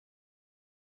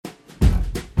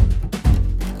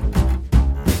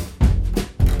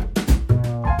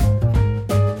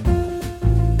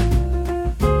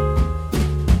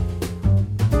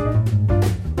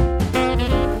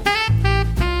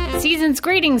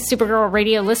Greetings, Supergirl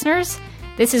Radio listeners.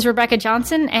 This is Rebecca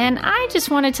Johnson, and I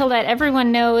just wanted to let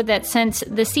everyone know that since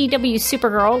the CW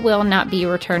Supergirl will not be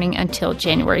returning until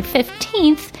January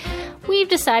 15th, we've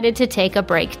decided to take a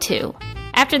break too.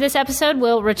 After this episode,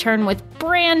 we'll return with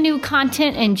brand new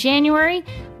content in January,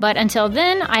 but until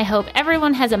then, I hope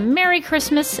everyone has a Merry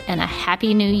Christmas and a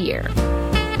Happy New Year.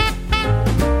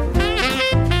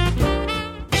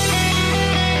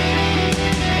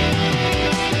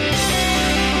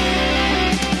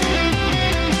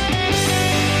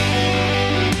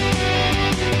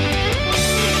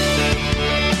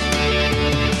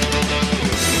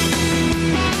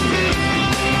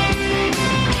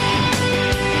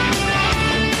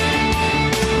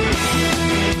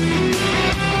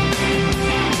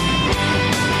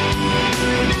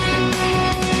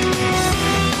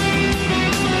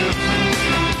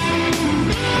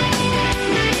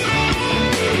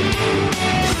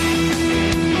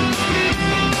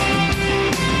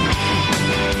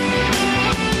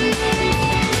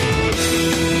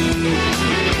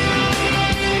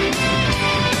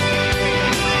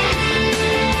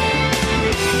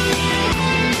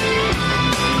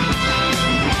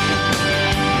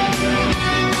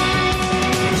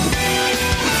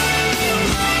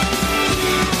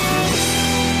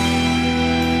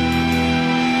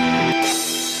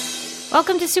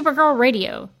 Welcome to Supergirl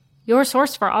Radio, your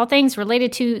source for all things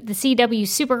related to the CW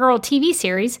Supergirl TV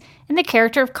series and the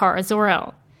character of Kara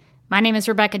Zor-El. My name is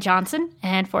Rebecca Johnson,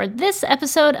 and for this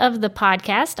episode of the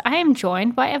podcast, I am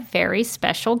joined by a very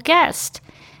special guest.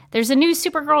 There's a new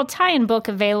Supergirl tie-in book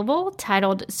available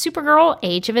titled Supergirl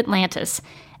Age of Atlantis,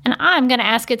 and I'm going to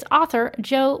ask its author,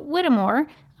 Jo Whittemore,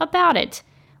 about it.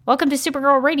 Welcome to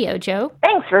Supergirl Radio, Jo.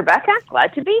 Thanks, Rebecca.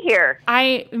 Glad to be here.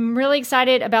 I am really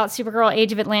excited about Supergirl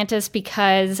Age of Atlantis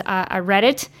because I read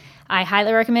it. I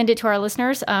highly recommend it to our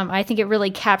listeners. I think it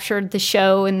really captured the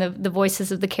show and the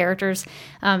voices of the characters.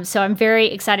 So I'm very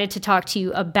excited to talk to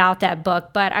you about that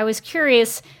book. But I was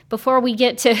curious, before we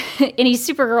get to any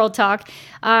Supergirl talk,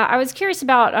 I was curious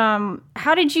about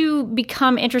how did you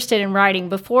become interested in writing?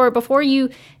 Before you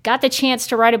got the chance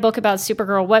to write a book about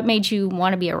Supergirl, what made you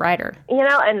want to be a writer?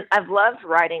 And I've loved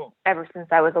writing ever since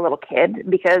I was a little kid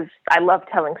because I love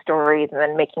telling stories and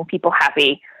then making people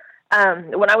happy.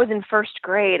 When I was in first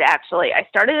grade, actually, I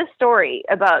started a story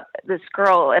about this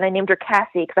girl, and I named her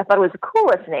Cassie because I thought it was the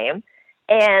coolest name.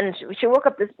 And she woke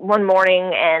up this one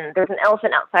morning, and there was an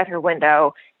elephant outside her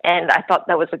window, and I thought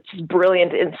that was just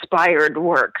brilliant, inspired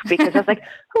work because I was like,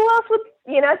 who else would,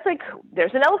 it's like,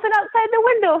 there's an elephant outside the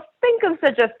window. Think of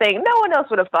such a thing. No one else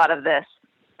would have thought of this.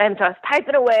 And so I was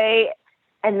typing away,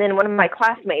 and then one of my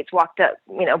classmates walked up,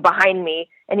 behind me,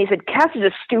 and he said, Cassie's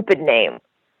a stupid name.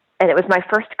 And it was my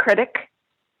first critic.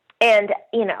 And,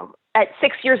 at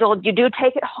 6 years old, you do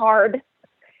take it hard.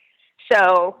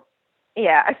 So,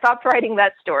 yeah, I stopped writing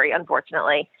that story,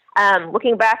 unfortunately.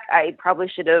 Looking back, I probably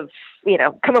should have,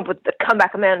 come up with the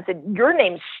comeback man and said, your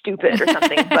name's stupid or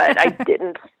something, but I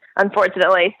didn't,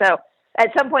 unfortunately. So at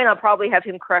some point, I'll probably have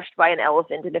him crushed by an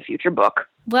elephant in a future book.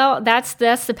 Well, that's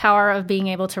the power of being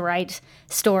able to write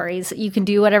stories. You can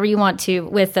do whatever you want to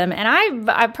with them. And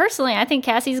I personally, I think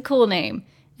Cassie's a cool name.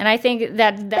 And I think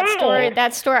that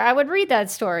story, I would read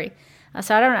that story.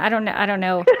 So I don't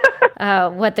know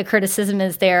what the criticism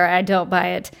is there. I don't buy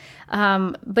it.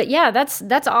 But yeah, that's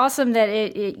awesome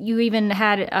that you even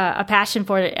had a passion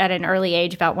for it at an early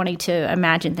age about wanting to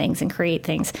imagine things and create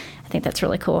things. I think that's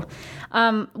really cool.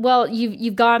 Well,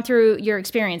 you've gone through your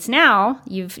experience now.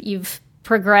 You've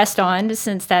progressed on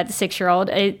since that 6-year-old.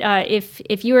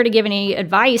 If you were to give any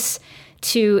advice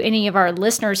to any of our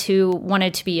listeners who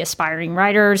wanted to be aspiring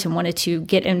writers and wanted to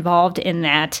get involved in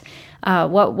that,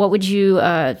 what would you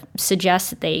suggest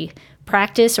that they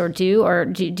practice or do, or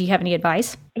do you have any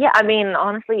advice? Yeah,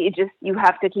 honestly, you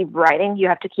have to keep writing. You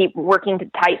have to keep working to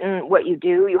tighten what you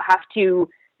do. You have to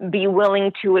be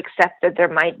willing to accept that there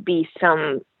might be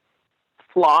some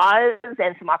flaws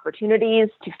and some opportunities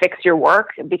to fix your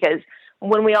work, because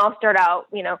when we all start out,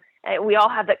 we all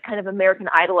have that kind of American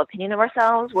Idol opinion of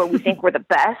ourselves where we think we're the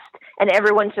best and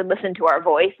everyone should listen to our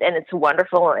voice and it's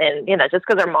wonderful and, just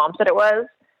because our mom said it was.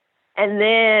 And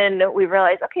then we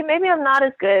realize, okay, maybe I'm not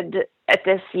as good at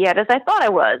this yet as I thought I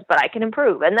was, but I can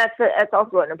improve. And that's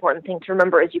also an important thing to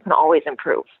remember is you can always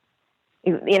improve.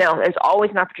 There's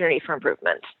always an opportunity for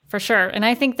improvement. For sure. And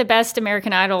I think the best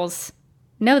American Idols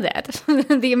know that.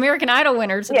 The American Idol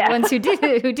winners are the ones who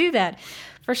do that.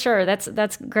 For sure.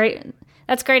 That's great.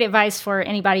 that's great advice for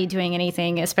anybody doing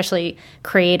anything, especially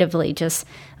creatively. Just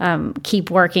keep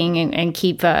working and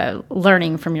keep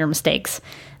learning from your mistakes,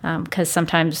 because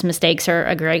sometimes mistakes are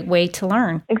a great way to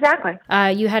learn. Exactly.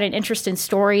 You had an interest in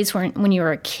stories when you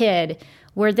were a kid.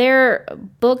 Were there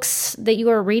books that you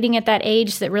were reading at that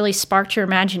age that really sparked your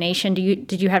imagination?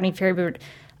 Did you have any favorite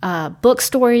book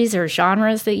stories or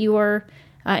genres that you were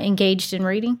engaged in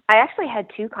reading? I actually had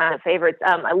two kind of favorites.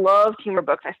 I loved humor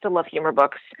books. I still love humor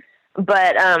books.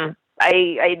 But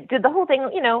I did the whole thing,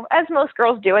 as most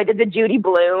girls do. I did the Judy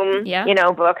Blume,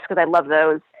 books because I love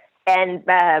those. And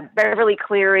Beverly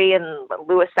Cleary and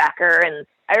Louis Sacker. And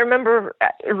I remember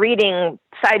reading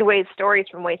Sideways Stories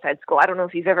from Wayside School. I don't know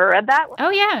if you've ever read that. Oh,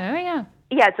 yeah.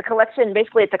 Yeah, it's a collection.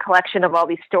 Basically, it's a collection of all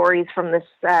these stories from this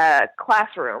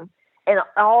classroom. And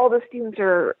all the students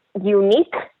are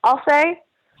unique, I'll say.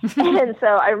 And so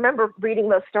I remember reading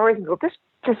those stories and go,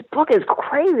 this book is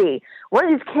crazy. One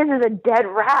of these kids is a dead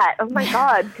rat. Oh, my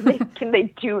God. Can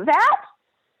they do that?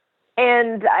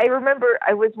 And I remember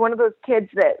I was one of those kids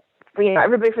that,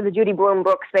 everybody for the Judy Blume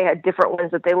books, they had different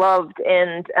ones that they loved.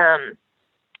 And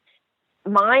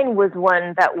mine was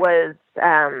one that was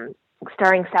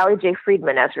starring Sally J.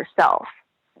 Friedman as herself,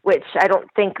 which I don't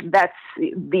think that's,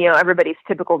 everybody's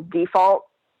typical default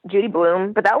Judy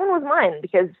Blume. But that one was mine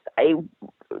because I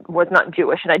was not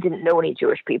Jewish and I didn't know any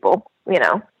Jewish people,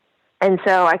 And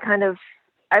so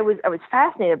I was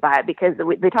fascinated by it because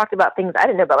they talked about things I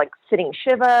didn't know about, like sitting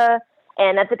Shiva.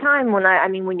 And at the time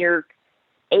when you're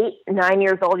 8, 9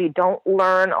 years old, you don't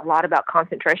learn a lot about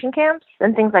concentration camps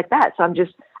and things like that. So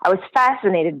I was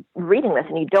fascinated reading this,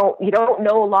 and you don't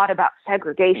know a lot about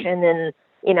segregation and,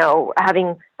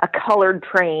 having a colored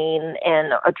train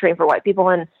and a train for white people.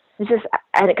 And it's just,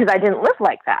 because I didn't live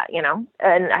like that, and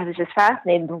I was just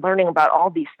fascinated learning about all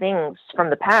these things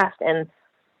from the past and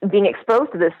being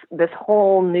exposed to this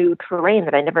whole new terrain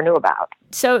that I never knew about.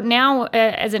 So now,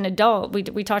 as an adult,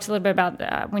 we talked a little bit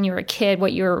about when you were a kid,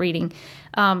 what you were reading.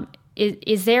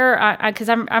 Is there? Because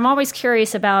I'm always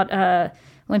curious about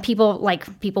when people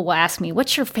will ask me,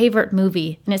 "What's your favorite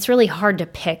movie?" And it's really hard to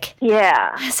pick.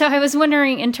 Yeah. So I was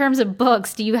wondering, in terms of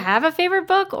books, do you have a favorite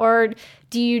book, or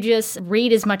do you just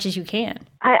read as much as you can?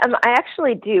 I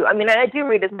actually do. I mean, I do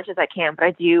read as much as I can, but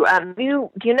I do. Do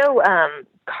you know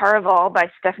Caraval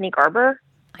by Stephanie Garber?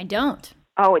 I don't.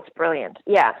 Oh, it's brilliant.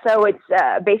 Yeah. So it's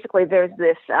basically there's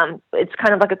this, it's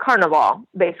kind of like a carnival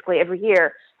basically every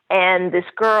year. And this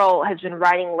girl has been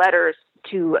writing letters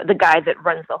to the guy that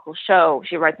runs the whole show.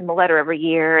 She writes him a letter every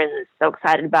year and is so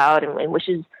excited about and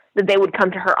wishes that they would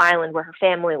come to her island where her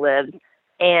family lives.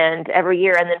 And every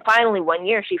year. And then finally one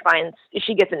year she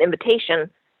gets an invitation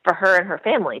for her and her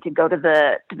family to go to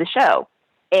the show.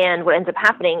 And what ends up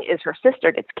happening is her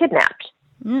sister gets kidnapped.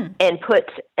 And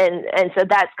so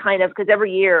that's kind of, because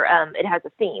every year it has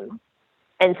a theme.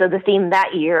 And so the theme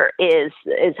that year is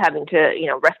having to,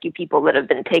 rescue people that have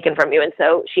been taken from you. And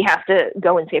so she has to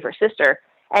go and save her sister.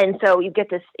 And so you get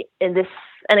this, and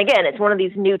again, it's one of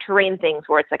these new terrain things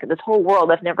where it's like this whole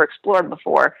world I've never explored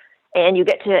before. And you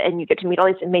get to meet all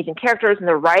these amazing characters, and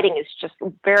the writing is just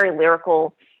very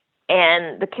lyrical.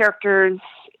 And the characters,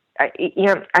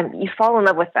 you fall in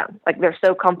love with them. Like, they're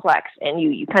so complex, and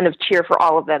you kind of cheer for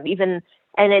all of them.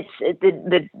 And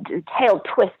the tale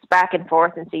twists back and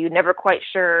forth, and so you're never quite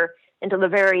sure until the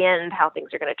very end how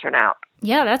things are going to turn out.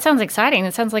 Yeah, that sounds exciting.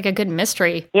 That sounds like a good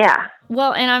mystery. Yeah.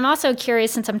 Well, and I'm also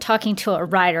curious, since I'm talking to a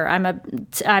writer, I'm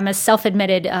a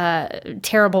self-admitted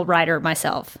terrible writer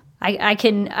myself. I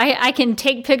can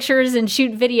take pictures and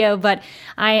shoot video, but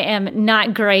I am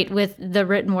not great with the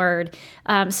written word.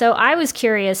 So I was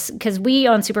curious, because we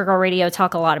on Supergirl Radio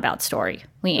talk a lot about story.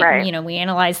 We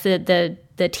analyze the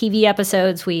TV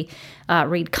episodes, we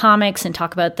read comics and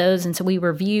talk about those, and so we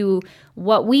review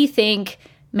what we think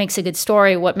makes a good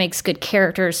story, what makes good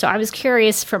characters. So I was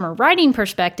curious, from a writing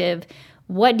perspective,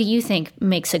 what do you think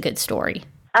makes a good story?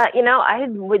 I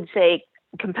would say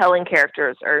compelling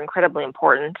characters are incredibly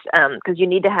important, because you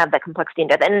need to have that complexity and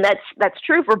depth, and that's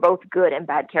true for both good and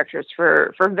bad characters,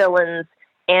 for villains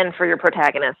and for your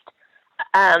protagonist,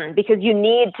 because you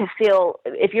need to feel,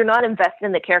 if you're not invested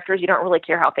in the characters, you don't really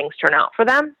care how things turn out for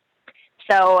them.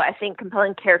 So I think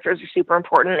compelling characters are super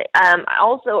important.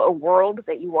 Also, a world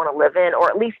that you want to live in, or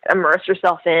at least immerse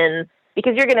yourself in,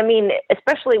 because you're going to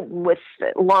especially with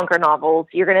longer novels,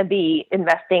 you're going to be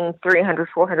investing 300,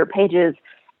 400 pages.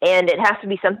 And it has to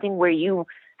be something where you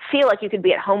feel like you could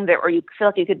be at home there, or you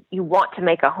feel like you want to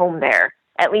make a home there,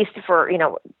 at least for,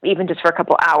 even just for a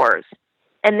couple hours.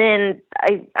 And then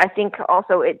I think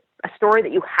also a story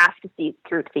that you have to see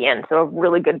through to the end. So a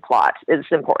really good plot is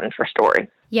important for story.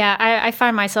 Yeah, I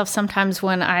find myself sometimes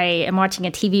when I am watching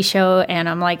a TV show and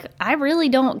I'm like, I really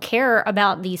don't care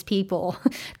about these people.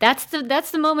 That's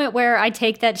the moment where I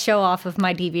take that show off of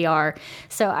my DVR.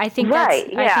 So I think I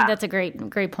think that's a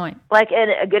great point. Like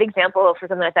a good example for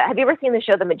something like that. Have you ever seen the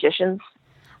show The Magicians?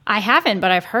 I haven't,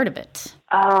 but I've heard of it.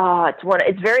 Oh,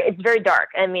 it's very dark.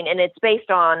 I mean, and it's based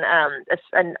on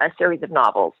a series of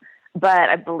novels, but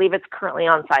I believe it's currently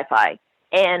on Sci-Fi.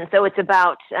 And so it's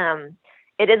about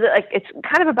it's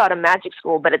kind of about a magic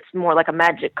school, but it's more like a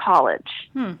magic college.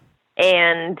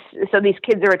 And so these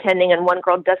kids are attending, and one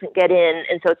girl doesn't get in,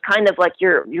 and so it's kind of like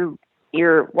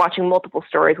you're watching multiple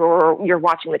stories, or you're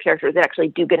watching the characters that actually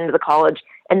do get into the college,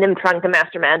 and them trying to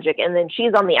master magic, and then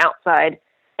she's on the outside,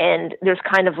 and there's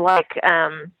kind of like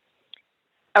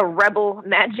a rebel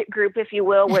magic group, if you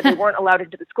will, where they weren't allowed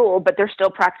into the school, but they're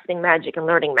still practicing magic and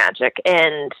learning magic,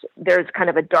 and there's kind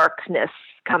of a darkness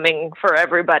coming for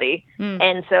everybody.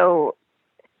 And so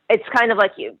it's kind of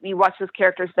like you watch those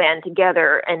characters band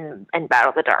together and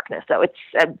battle the darkness. So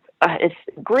it's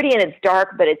gritty and it's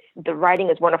dark, but the writing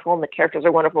is wonderful and the characters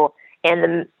are wonderful,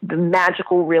 and the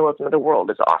magical realism of the world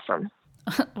is awesome.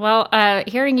 Well,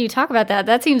 hearing you talk about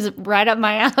that seems right up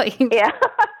my alley. Yeah,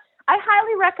 I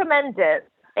highly recommend it.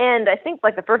 And I think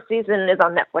like the first season is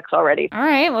on Netflix already. All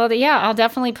right. Well, yeah, I'll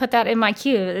definitely put that in my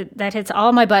queue. That hits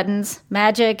all my buttons.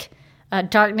 Magic,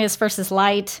 darkness versus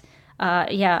light.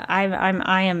 Yeah,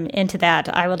 I am into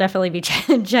that. I will definitely be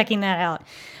checking that out.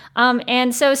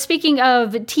 And so speaking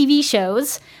of TV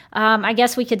shows, I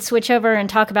guess we could switch over and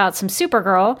talk about some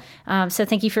Supergirl. So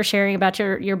thank you for sharing about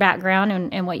your background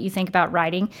and what you think about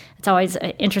writing. It's always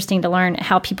interesting to learn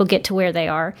how people get to where they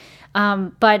are.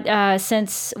 But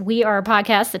since we are a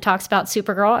podcast that talks about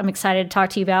Supergirl, I'm excited to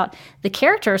talk to you about the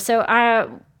character. So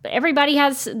everybody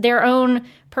has their own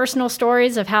personal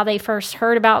stories of how they first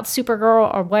heard about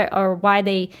Supergirl or why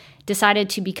they decided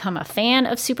to become a fan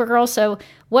of Supergirl. So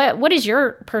what is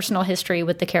your personal history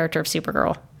with the character of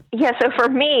Supergirl? Yeah, so for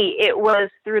me, it was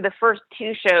through the first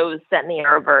two shows set in the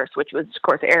Arrowverse, which was, of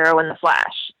course, Arrow and The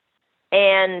Flash.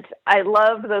 And I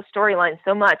loved those storylines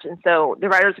so much. And so the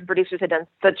writers and producers had done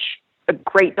such a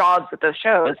great jobs with those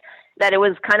shows that it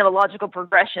was kind of a logical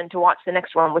progression to watch the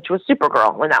next one, which was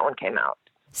Supergirl, when that one came out.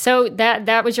 So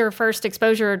that was your first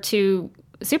exposure to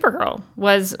Supergirl,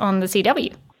 was on the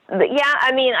CW. Yeah,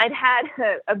 I mean, I'd had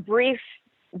a brief,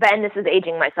 and this is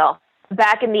aging myself,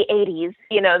 back in the 80s,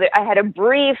 I had a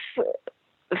brief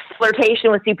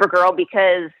flirtation with Supergirl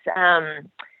because, and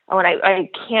I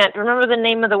can't remember the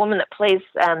name of the woman that plays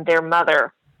their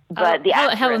mother, but the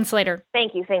actress. Helen Slater.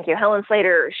 Thank you. Helen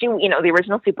Slater, she, the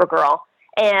original Supergirl.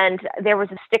 And there was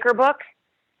a sticker book,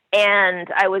 and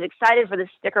I was excited for the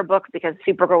sticker book because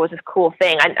Supergirl was this cool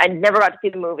thing. I never got to see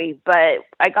the movie, but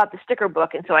I got the sticker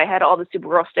book, and so I had all the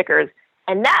Supergirl stickers.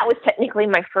 And that was technically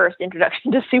my first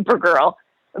introduction to Supergirl.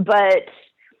 But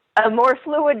a more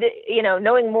fluid,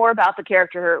 knowing more about the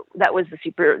character, that was the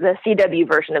CW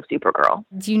version of Supergirl.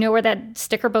 Do you know where that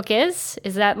sticker book is?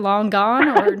 Is that long gone,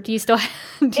 or do you still have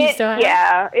it?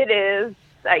 Yeah, it is.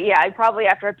 I probably,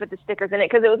 after I put the stickers in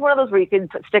it, because it was one of those where you could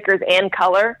put stickers and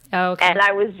color. Oh, okay. And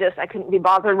I couldn't be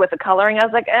bothered with the coloring. I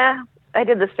was like, I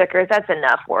did the stickers. That's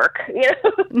enough work.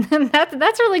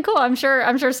 That's really cool. I'm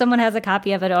sure someone has a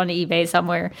copy of it on eBay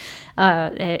somewhere.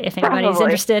 If anybody's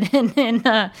interested in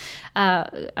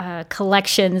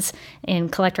collections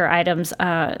and collector items,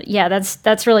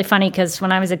 that's really funny because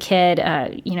when I was a kid,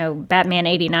 Batman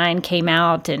 '89 came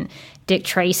out and Dick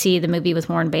Tracy, the movie with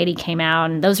Warren Beatty, came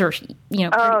out, and those are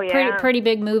pretty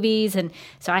big movies. And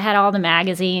so I had all the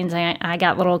magazines. I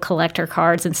got little collector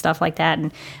cards and stuff like that.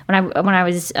 And when I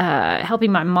was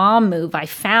helping my mom move, I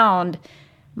found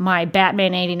my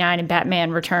Batman '89 and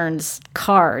Batman Returns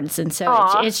cards. And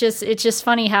so it's just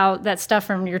funny how that stuff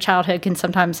from your childhood can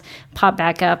sometimes pop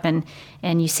back up and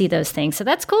you see those things. So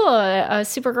that's cool. A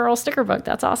Supergirl sticker book.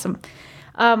 That's awesome.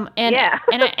 And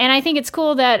I think it's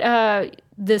cool that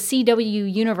the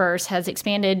CW universe has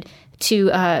expanded to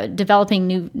developing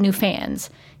new fans.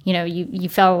 You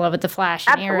fell in love with the Flash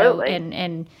and Arrow,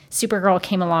 and Supergirl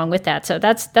came along with that. So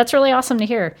that's really awesome to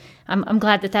hear. I'm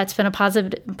glad that's been a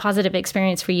positive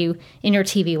experience for you in your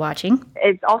TV watching.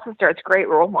 It also starts great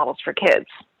role models for kids.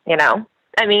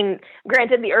 I mean,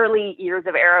 granted, the early years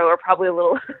of Arrow are probably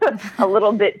a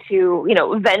little bit too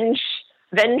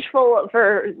vengeful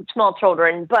for small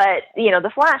children, but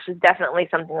The Flash is definitely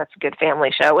something that's a good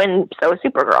family show, and so is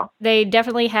Supergirl. They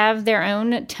definitely have their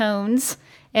own tones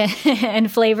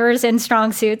and flavors and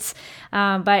strong suits.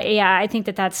 But yeah, I think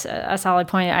that's a solid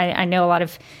point. I know a lot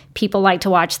of people like to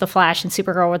watch The Flash and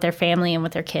Supergirl with their family and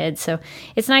with their kids. So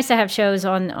it's nice to have shows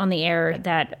on the air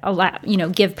that allow,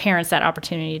 give parents that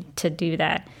opportunity to do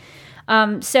that.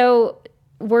 So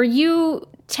were you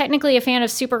technically a fan of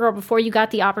Supergirl before you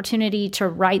got the opportunity to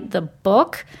write the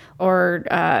book, or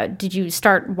did you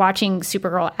start watching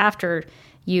Supergirl after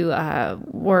you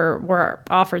were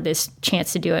offered this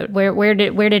chance to do it? Where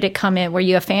did it come in? Were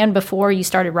you a fan before you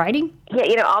started writing?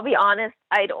 Yeah, I'll be honest.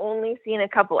 I'd only seen a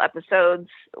couple episodes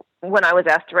when I was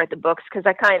asked to write the books, because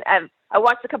I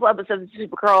watched a couple episodes of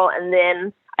Supergirl, and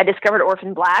then I discovered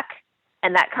Orphan Black,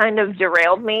 and that kind of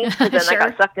derailed me. Because then Sure. I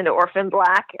got sucked into Orphan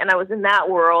Black, and I was in that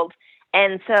world.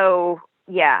 And so,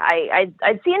 yeah,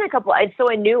 I'd seen a couple.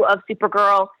 So I knew of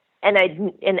Supergirl, and I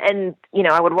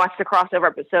would watch the crossover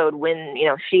episode when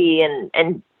she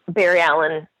and Barry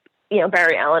Allen.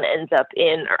 Barry Allen ends up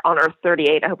on Earth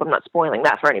 38. I hope I'm not spoiling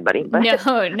that for anybody. But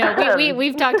No,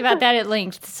 we've talked about that at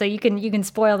length, so you can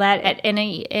spoil that at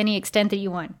any extent that you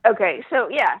want. Okay, so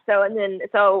yeah, so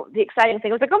the exciting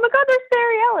thing was like, oh my God, there's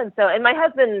Barry Allen. So, and my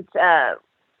husband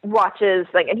watches,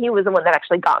 and he was the one that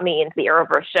actually got me into the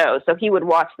Arrowverse show. So he would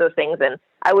watch those things, and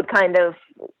I would kind of,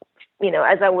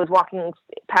 as I was walking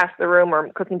past the room or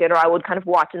cooking dinner, I would kind of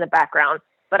watch in the background.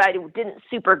 But I didn't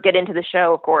super get into the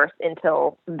show, of course,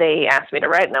 until they asked me to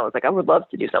write, and I was like, I would love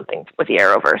to do something with the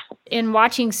Arrowverse. In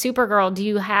watching Supergirl, do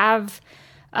you have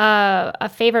a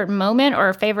favorite moment or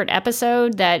a favorite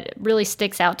episode that really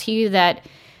sticks out to you that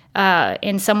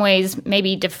in some ways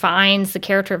maybe defines the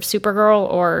character of Supergirl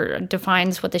or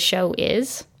defines what the show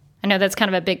is? I know that's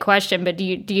kind of a big question, but do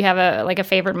you have a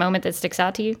favorite moment that sticks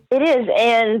out to you? It is,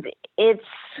 and it's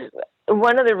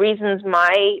one of the reasons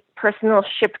my personal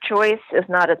ship choice is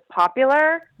not as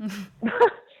popular,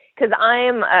 because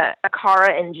I'm a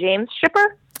Kara and James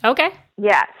shipper. Okay.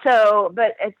 Yeah. So,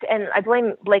 and I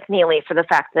blame Blake Neely for the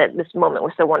fact that this moment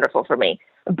was so wonderful for me.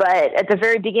 But at the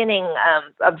very beginning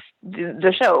of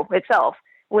the show itself,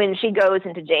 when she goes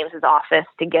into James's office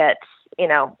to get,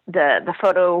 the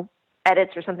photo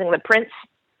edits or something, the prints,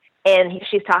 and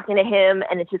she's talking to him,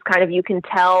 and it's just kind of, you can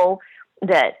tell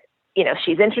that,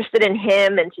 she's interested in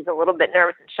him, and she's a little bit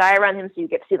nervous and shy around him. So you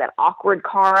get to see that awkward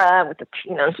Kara with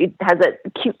she has that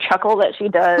cute chuckle that she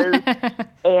does.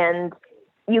 And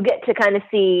you get to kind of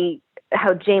see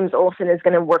how James Olsen is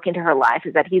going to work into her life,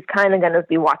 is that he's kind of going to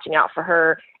be watching out for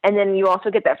her. And then you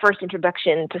also get that first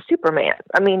introduction to Superman.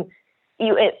 I mean,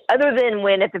 other than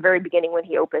when at the very beginning, when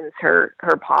he opens her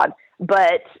pod,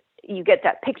 but you get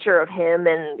that picture of him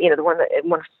and, the one that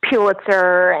won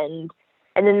Pulitzer, and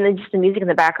then just the music in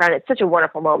the background. It's such a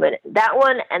wonderful moment. That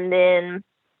one, and then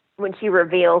when she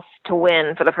reveals to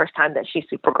Winn for the first time that she's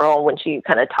Supergirl, when she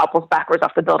kind of topples backwards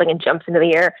off the building and jumps into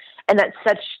the air. And that's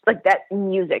that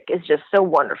music is just so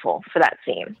wonderful for that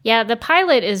scene. Yeah, the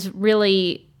pilot is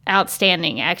really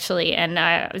outstanding, actually.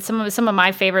 And some of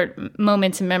my favorite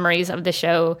moments and memories of the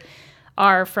show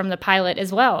are from the pilot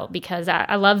as well, because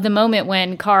I love the moment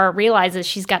when Kara realizes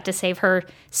she's got to save her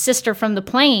sister from the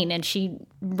plane, and she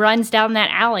runs down that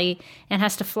alley and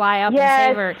has to fly up and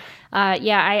save her.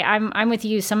 I'm with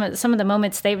you. Some of the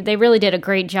moments they really did a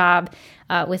great job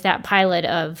with that pilot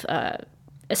of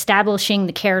establishing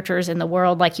the characters in the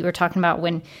world, like you were talking about.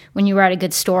 When you write a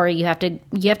good story, you have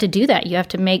to do that. You have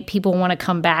to make people want to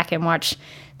come back and watch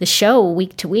the show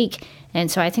week to week.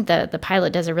 And so I think the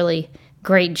pilot does a really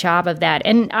great job of that.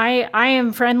 And I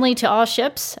am friendly to all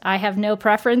ships. I have no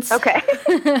preference. Okay.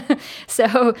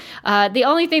 So the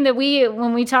only thing that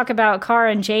when we talk about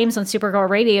Kara and James on Supergirl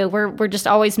Radio, we're just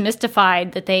always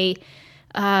mystified that they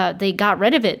got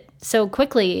rid of it so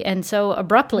quickly and so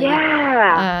abruptly.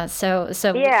 Yeah. So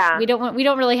yeah. we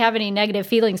don't really have any negative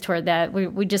feelings toward that.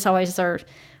 We just always are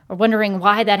wondering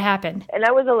why that happened. And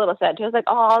I was a little sad too. I was like,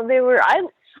 oh,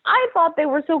 I thought they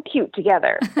were so cute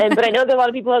together. But I know that a lot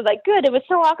of people are like, good, it was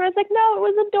so awkward. It's like, no, it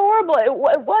was adorable. It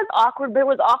was awkward, but it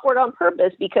was awkward on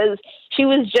purpose, because she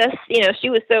was just, she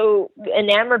was so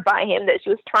enamored by him that she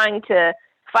was trying to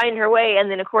find her way. And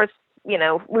then, of course,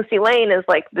 Lucy Lane is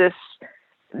like this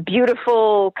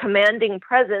beautiful, commanding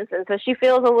presence, and so she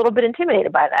feels a little bit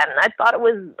intimidated by that. And I thought it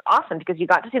was awesome, because you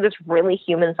got to see this really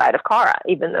human side of Kara,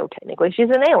 even though technically she's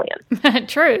an alien.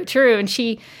 True. And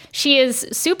she is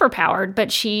superpowered,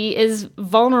 but she is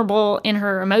vulnerable in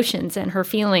her emotions and her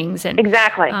feelings. And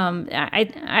exactly.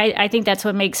 I think that's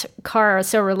what makes Kara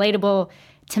so relatable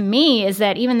to me, is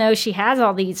that even though she has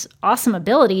all these awesome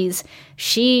abilities,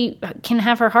 she can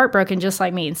have her heart broken just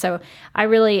like me. And so I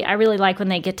really like when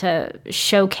they get to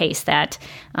showcase that.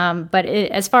 But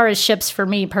as far as ships for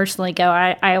me personally go,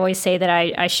 I always say that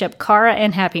I ship Kara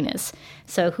and Happiness.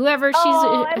 So whoever she's,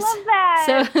 I love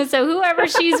that. So whoever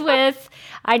she's with,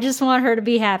 I just want her to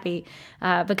be happy,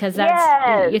 because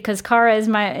because Kara is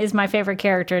my favorite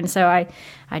character, and so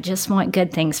I just want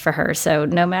good things for her. So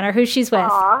no matter who she's with,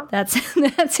 that's who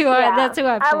I pull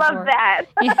for. I love that.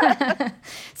 Yeah.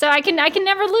 So I can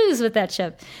never lose with that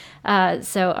ship.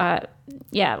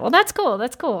 Yeah, well, that's cool.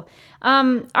 That's cool.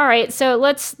 All right, so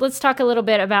let's talk a little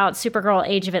bit about Supergirl: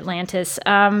 Age of Atlantis.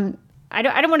 I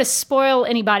don't want to spoil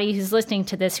anybody who's listening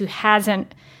to this who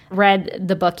hasn't read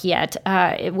the book yet.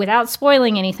 Without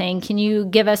spoiling anything, can you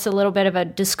give us a little bit of a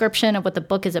description of what the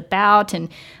book is about and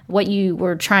what you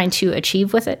were trying to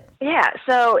achieve with it? Yeah,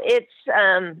 so it's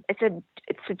a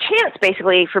chance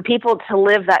basically for people to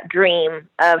live that dream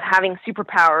of having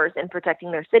superpowers and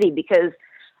protecting their city, because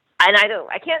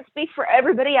I can't speak for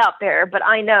everybody out there, but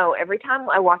I know every time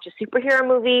I watch a superhero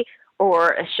movie or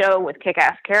a show with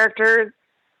kick-ass characters,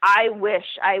 I wish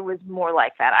I was more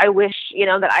like that. I wish,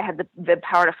 that I had the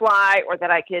power to fly, or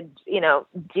that I could,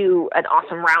 do an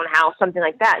awesome roundhouse, something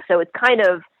like that. So it's kind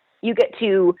of, you get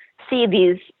to see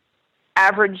these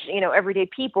average, everyday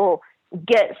people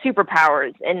get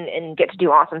superpowers and get to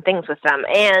do awesome things with them.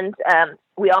 And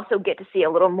we also get to see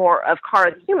a little more of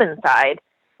Kara's human side,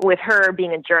 with her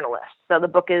being a journalist. So the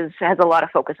book has a lot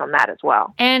of focus on that as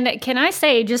well. And can I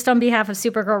say, just on behalf of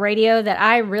Supergirl Radio, that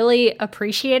I really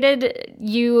appreciated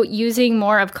you using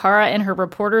more of Kara in her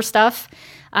reporter stuff,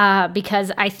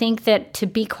 because I think that, to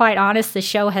be quite honest, the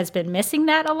show has been missing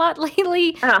that a lot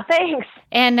lately. Oh, thanks.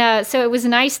 And so it was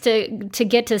nice to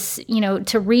get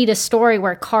to read a story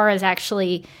where Kara is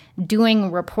actually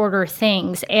doing reporter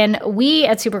things. And we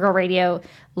at Supergirl Radio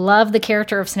love the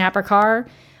character of Snapper Carr.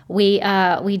 We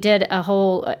did a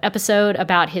whole episode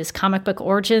about his comic book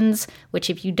origins, which,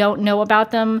 if you don't know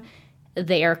about them,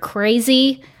 they are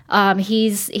crazy.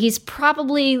 He's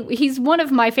one of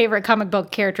my favorite comic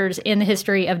book characters in the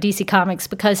history of DC Comics,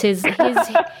 because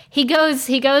he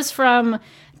goes from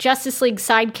Justice League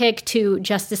sidekick to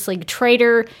Justice League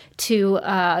traitor to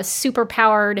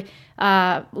superpowered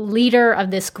leader of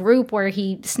this group where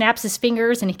he snaps his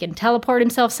fingers and he can teleport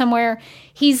himself somewhere.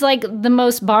 He's like the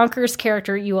most bonkers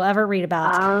character you will ever read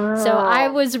about. Oh. So I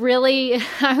was really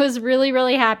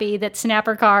happy that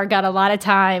Snapper Carr got a lot of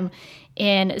time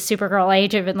in Supergirl: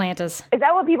 Age of Atlantis. Is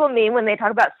that what people mean when they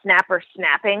talk about Snapper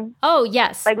snapping? Oh,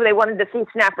 yes. Like, they wanted to see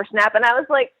Snapper snap, and I was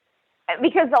like,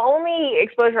 because the only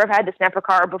exposure I've had to Snapper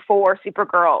Carr before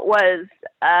Supergirl was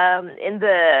on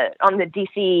the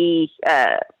DC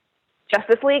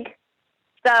Justice League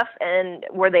stuff, and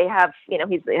where they have,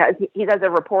 he's as a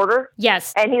reporter.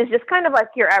 Yes. And he's just kind of like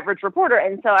your average reporter.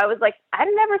 And so I was like, I'd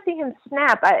never see him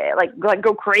snap, like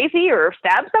go crazy or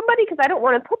stab somebody, because I don't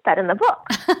want to put that in the book.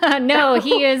 No,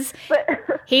 he is.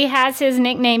 He has his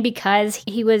nickname because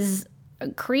he was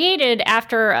created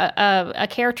after a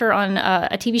character on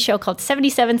a TV show called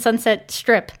 77 Sunset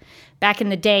Strip back in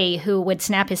the day, who would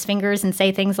snap his fingers and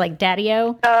say things like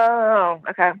 "Daddy-o." Oh,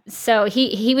 okay. So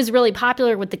he was really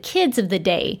popular with the kids of the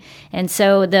day, and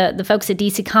so the folks at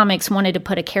DC Comics wanted to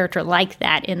put a character like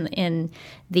that in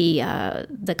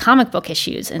the comic book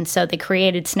issues, and so they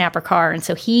created Snapper Carr, and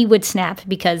so he would snap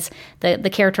because the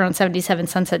character on 77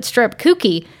 Sunset Strip,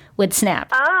 Kooky, would snap.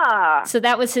 Ah. So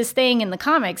that was his thing in the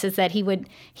comics, is that he would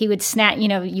snap,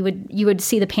 you would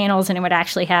see the panels and it would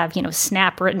actually have,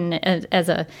 snap written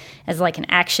as like an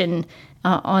action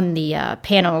on the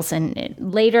panels. And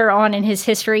later on in his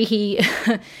history, he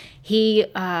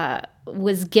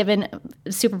was given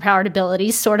superpowered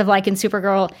abilities, sort of like in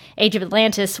Supergirl: Age of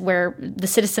Atlantis, where the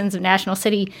citizens of National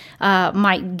City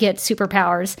might get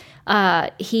superpowers.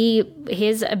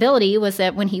 His ability was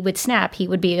that when he would snap, he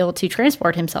would be able to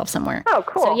transport himself somewhere. Oh,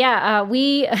 cool. So yeah,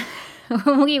 we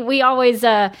always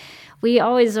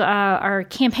are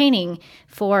campaigning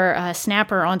for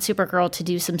Snapper on Supergirl to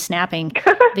do some snapping,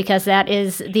 because that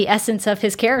is the essence of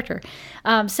his character.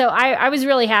 So I was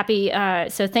really happy.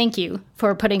 So thank you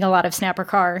for putting a lot of Snapper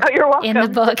Carr in the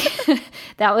book.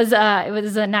 That was it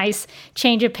was a nice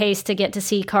change of pace to get to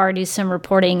see Carr do some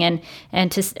reporting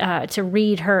and to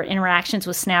read her interactions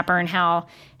with Snapper, and how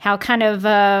kind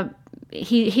of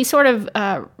he sort of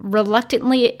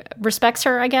reluctantly respects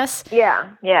her, I guess.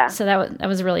 Yeah. So that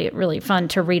was really, really fun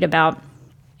to read about.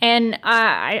 And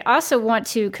I also want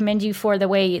to commend you for the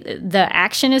way the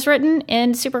action is written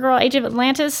in Supergirl: Age of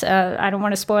Atlantis. I don't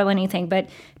want to spoil anything, but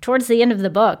towards the end of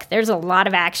the book, there's a lot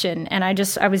of action. And I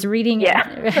was reading it.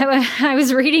 I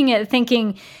was reading it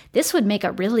thinking, this would make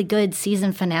a really good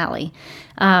season finale.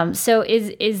 So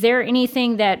is there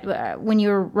anything that when you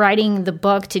were writing the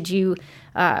book, could you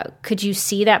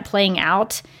see that playing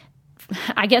out?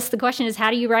 I guess the question is, how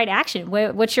do you write action?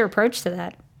 What's your approach to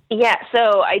that? Yeah,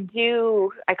 so I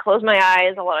close my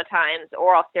eyes a lot of times,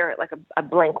 or I'll stare at like a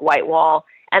blank white wall,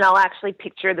 and I'll actually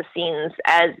picture the scenes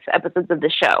as episodes of the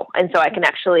show. And so I can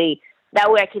actually, that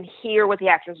way I can hear what the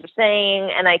actors are saying,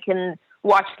 and I can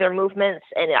watch their movements,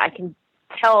 and I can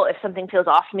tell if something feels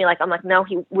off to me. Like, I'm like, no,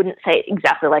 he wouldn't say it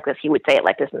exactly like this. He would say it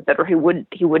like this instead, or she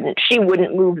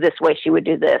wouldn't move this way. She would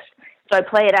do this. So I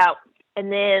play it out.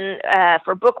 And then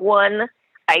for book one,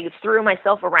 I threw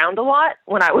myself around a lot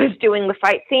when I was doing the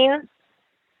fight scenes.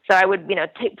 So I would,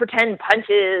 take pretend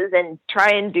punches and try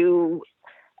and do,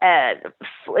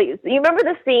 you remember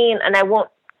the scene, and I won't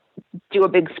do a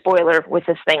big spoiler with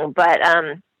this thing, but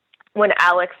when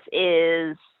Alex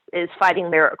is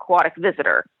fighting their aquatic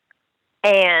visitor,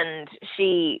 and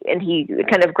he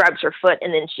kind of grabs her foot,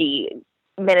 and then she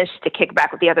manages to kick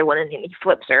back with the other one, and then he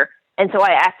flips her. And so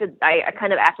I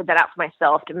kind of acted that out for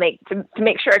myself to make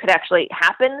sure it could actually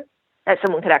happen, that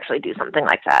someone could actually do something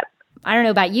like that. I don't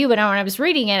know about you, but when I was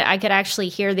reading it, I could actually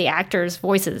hear the actors'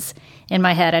 voices in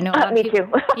my head. I know me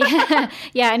too.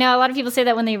 yeah, I know a lot of people say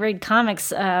that when they read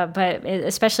comics, but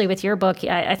especially with your book,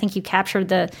 I think you captured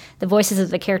the voices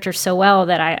of the characters so well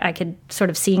that I could sort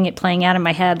of seeing it playing out in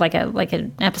my head like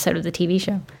an episode of the TV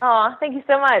show. Oh, thank you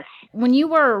so much. When you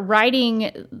were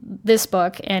writing this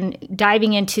book and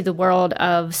diving into the world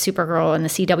of Supergirl and the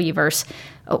CW-verse,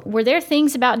 were there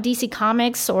things about DC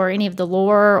Comics or any of the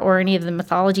lore or any of the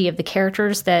mythology of the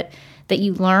characters that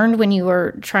you learned when you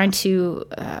were trying to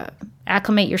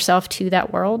acclimate yourself to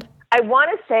that world? I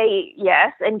want to say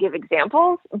yes and give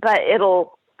examples, but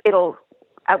it'll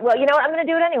well, you know what? I'm going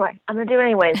to do it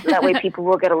anyway. So that way people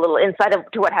will get a little insight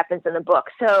to what happens in the book.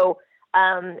 So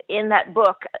in that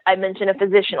book, I mention a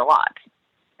physician a lot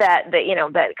that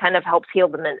kind of helps heal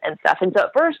them and stuff. And so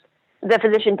at first, the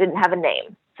physician didn't have a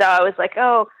name. So I was like,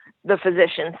 oh, the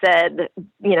physician said,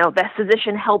 that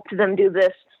physician helped them do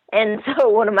this. And so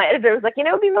one of my editors was like, it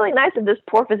would be really nice if this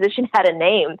poor physician had a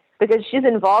name, because she's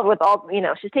involved with all,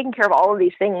 she's taking care of all of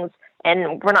these things,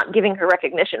 and we're not giving her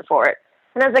recognition for it.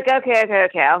 And I was like,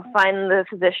 okay, I'll find the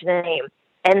physician a name.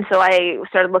 And so I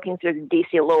started looking through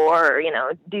DC lore,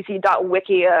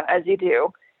 DC.wiki, as you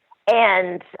do.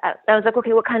 And I was like,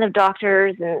 okay, what kind of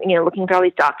doctors? And, looking for all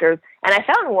these doctors. And I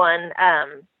found one,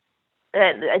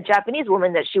 a Japanese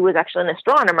woman, that she was actually an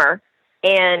astronomer,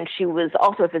 and she was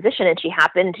also a physician, and she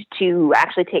happened to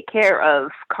actually take care of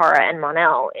Kara and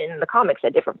Mon-El in the comics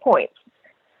at different points.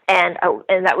 And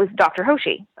that was Dr.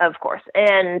 Hoshi, of course,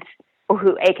 and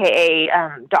AKA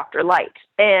Dr. Light.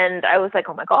 And I was like,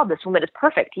 oh my God, this woman is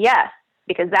perfect. Yes,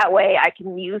 because that way I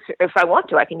can use her, if I want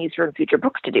to, I can use her in future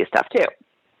books to do stuff too.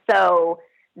 So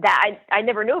that I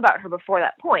never knew about her before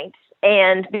that point.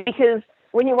 And because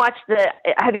when you watch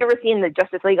have you ever seen the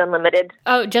Justice League Unlimited?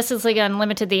 Oh, Justice League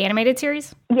Unlimited, the animated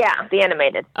series? Yeah, the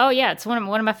animated. Oh yeah, it's one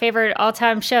of my favorite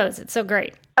all-time shows. It's so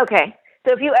great. Okay.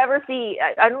 So if you ever see,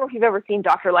 I don't know if you've ever seen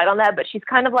Dr. Light on that, but she's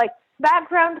kind of like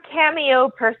background cameo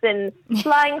person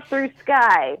flying through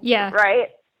sky. Yeah. Right?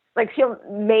 Like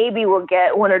will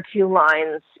get one or two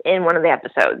lines in one of the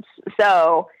episodes.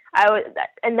 So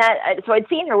so I'd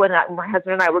seen her when my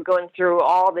husband and I were going through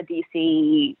all the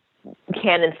DC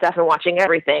canon stuff and watching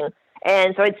everything.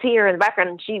 And so I'd see her in the background,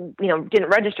 and she, didn't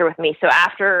register with me. So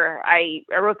after I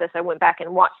wrote this, I went back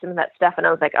and watched some of that stuff, and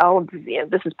I was like, oh,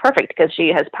 this is perfect, because she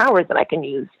has powers that I can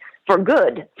use for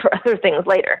good for other things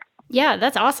later. Yeah,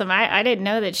 that's awesome. I didn't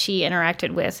know that she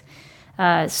interacted with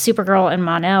Supergirl and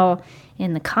Mon-El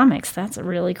in the comics. That's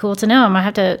really cool to know. I'm going to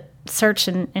have to search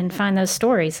and find those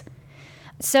stories.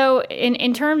 So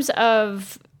in terms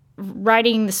of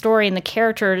writing the story and the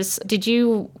characters, did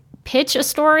you pitch a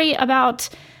story about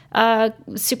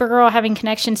Supergirl having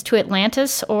connections to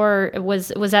Atlantis, or was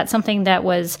that something that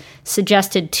was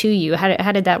suggested to you?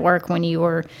 How did that work when you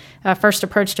were first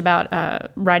approached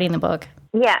about writing the book?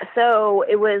 Yeah, so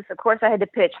it was, of course, I had to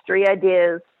pitch 3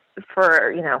 ideas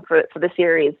for the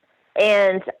series.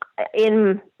 And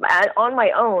on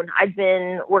my own, I'd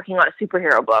been working on a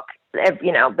superhero book,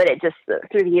 but it just,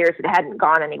 through the years, it hadn't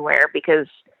gone anywhere because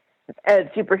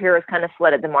superheroes kind of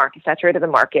flooded the market, saturated the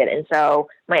market. And so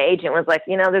my agent was like,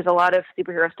 there's a lot of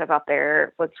superhero stuff out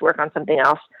there. Let's work on something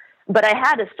else. But I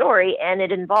had a story, and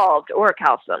it involved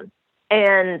Orichalcum.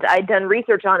 And I'd done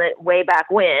research on it way back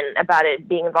when about it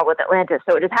being involved with Atlantis.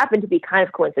 So it just happened to be kind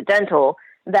of coincidental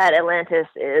that Atlantis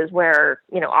is where,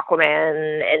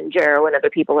 Aquaman and Jero and other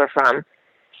people are from.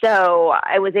 So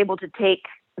I was able to take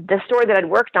the story that I'd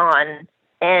worked on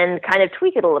and kind of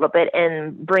tweak it a little bit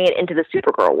and bring it into the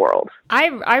Supergirl world.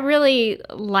 I really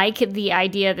like the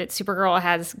idea that Supergirl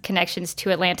has connections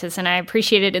to Atlantis, and I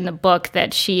appreciate it in the book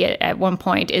that she at one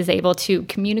point is able to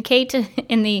communicate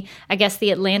in the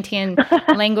Atlantean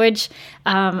language.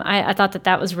 I thought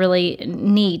that was really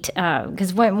neat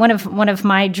because one of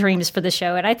my dreams for the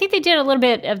show, and I think they did a little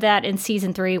bit of that in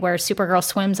season 3 where Supergirl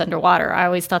swims underwater. I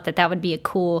always thought that would be a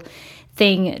cool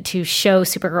thing to show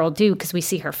Supergirl do, because we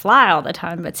see her fly all the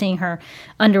time, but seeing her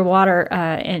underwater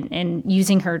and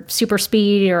using her super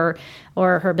speed or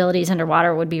her abilities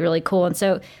underwater would be really cool. And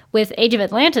so with Age of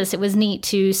Atlantis, it was neat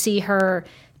to see her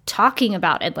talking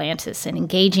about Atlantis and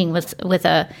engaging with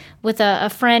a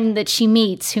friend that she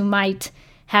meets who might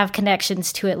have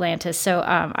connections to Atlantis. So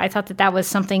I thought that was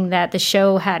something that the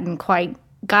show hadn't quite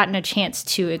gotten a chance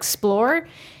to explore.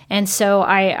 And so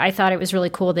I thought it was really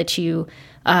cool that you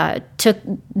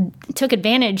took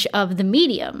advantage of the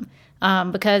medium,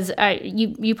 because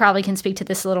you probably can speak to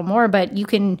this a little more, but you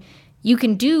can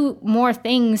do more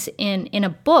things in a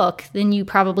book than you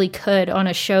probably could on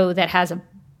a show that has a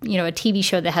TV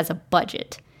show that has a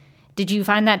budget. Did you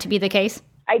find that to be the case?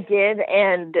 I did,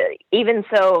 and even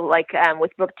so, like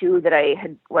with book 2 that I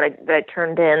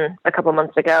turned in a couple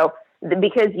months ago,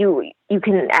 because you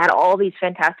can add all these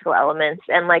fantastical elements,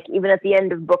 and like even at the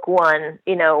end of book 1,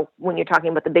 when you're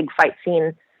talking about the big fight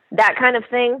scene, that kind of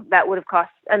thing, that would have cost.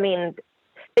 I mean,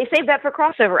 they saved that for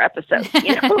crossover episodes,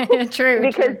 True.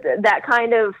 Because that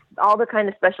kind of all the kind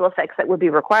of special effects that would be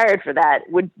required for that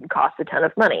would cost a ton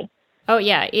of money. Oh,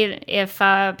 yeah. If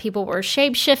people were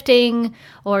shape-shifting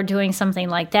or doing something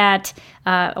like that,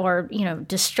 or,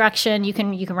 destruction, you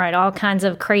can write all kinds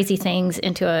of crazy things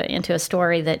into a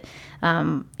story that,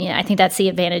 I think that's the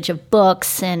advantage of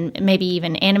books and maybe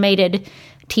even animated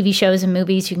TV shows and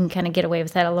movies. You can kind of get away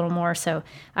with that a little more. So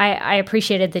I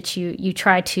appreciated that you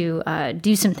tried to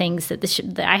do some things that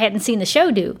that I hadn't seen the show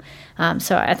do.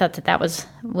 So I thought that was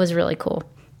really cool.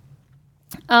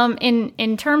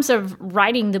 In terms of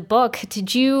writing the book,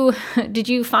 did you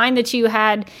find that you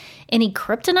had any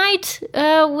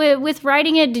kryptonite with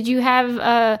writing it? Did you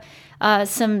have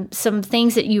some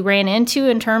things that you ran into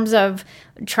in terms of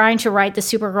trying to write the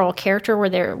Supergirl character? Were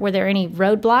there any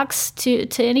roadblocks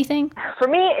to anything? For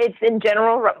me, it's in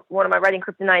general, one of my writing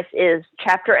kryptonites is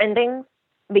chapter endings,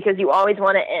 because you always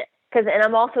want to, and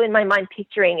I'm also in my mind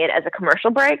picturing it as a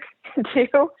commercial break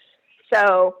too.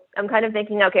 So I'm kind of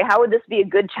thinking, okay, how would this be a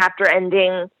good chapter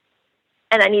ending?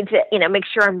 And I need to, make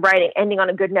sure I'm ending on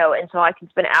a good note. And so I can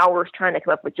spend hours trying to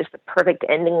come up with just the perfect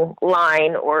ending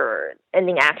line or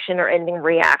ending action or ending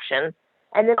reaction.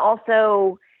 And then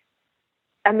also,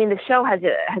 the show has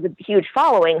a huge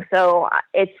following. So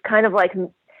it's kind of like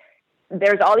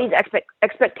there's all these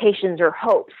expectations or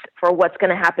hopes for what's going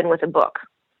to happen with a book.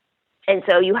 And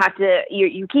so you have to,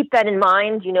 you keep that in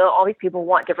mind. All these people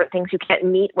want different things. You can't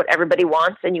meet what everybody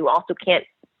wants, and you also can't,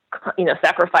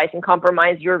 sacrifice and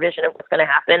compromise your vision of what's going to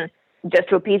happen just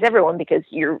to appease everyone, because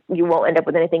you won't end up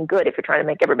with anything good if you're trying to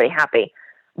make everybody happy.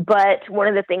 But one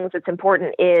of the things that's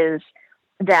important is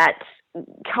that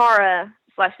Kara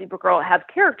 / Supergirl have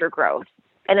character growth.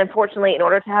 And unfortunately, in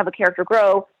order to have a character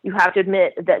grow, you have to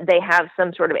admit that they have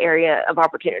some sort of area of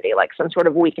opportunity, like some sort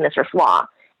of weakness or flaw.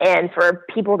 And for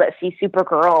people that see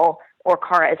Supergirl or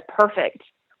Kara as perfect,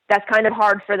 that's kind of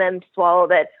hard for them to swallow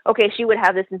that, okay, she would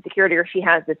have this insecurity or she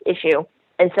has this issue.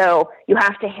 And so you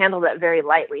have to handle that very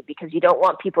lightly, because you don't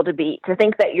want people to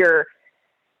think that you're,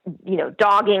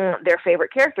 dogging their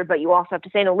favorite character, but you also have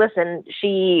to say, no, listen,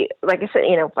 she, like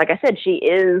I said, she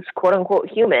is quote unquote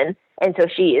human. And so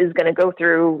she is going to go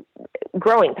through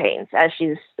growing pains as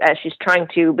she's trying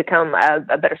to become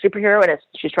a better superhero, and as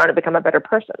she's trying to become a better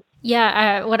person.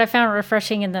 Yeah, what I found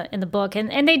refreshing in the book,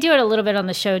 and they do it a little bit on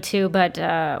the show too, but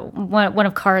one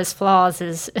of Kara's flaws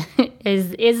is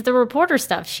the reporter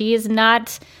stuff. She is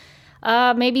not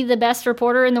maybe the best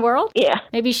reporter in the world. Yeah,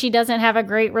 maybe she doesn't have a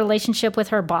great relationship with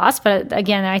her boss, but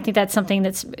again, I think that's something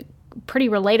that's pretty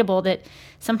relatable, that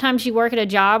sometimes you work at a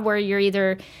job where you're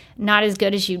either not as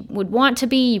good as you would want to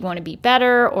be, you want to be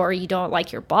better, or you don't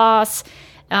like your boss.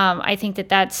 I think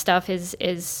that stuff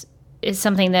is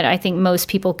something that I think most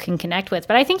people can connect with.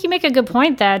 But I think you make a good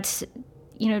point that,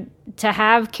 to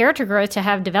have character growth, to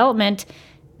have development,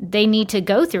 they need to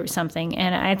go through something.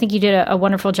 And I think you did a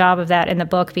wonderful job of that in the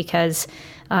book, because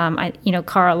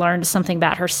Kara learned something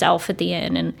about herself at the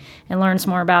end and learns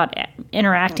more about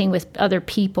interacting with other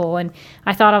people. And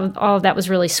I thought all of that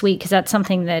was really sweet, because that's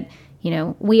something that,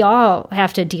 we all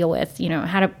have to deal with,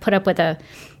 how to put up with a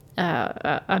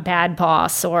bad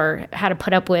boss, or how to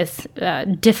put up with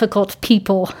difficult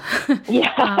people.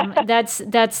 Yeah.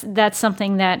 That's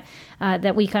something that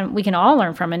that we can all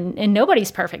learn from, and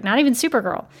nobody's perfect, not even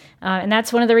Supergirl, and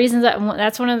that's one of the reasons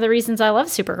I love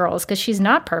Supergirl, is because she's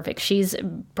not perfect. She's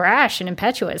brash and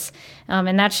impetuous,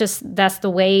 and that's the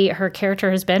way her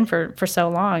character has been for so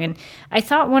long. And I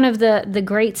thought one of the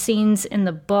great scenes in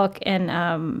the book,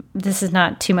 and this is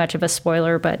not too much of a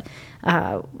spoiler, but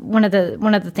one of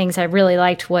the things I really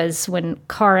liked was when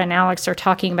Kara and Alex are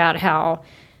talking about how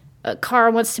Kara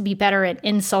wants to be better at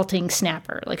insulting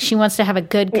Snapper. Like, she wants to have a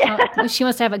good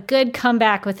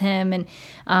comeback with him, and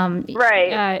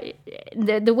right.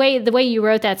 The way you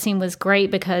wrote that scene was great,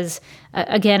 because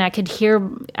again, I could hear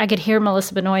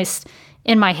Melissa Benoist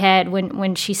in my head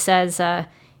when she says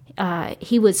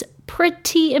he was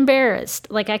pretty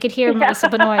embarrassed. Like, I could hear Melissa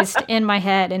Benoist in my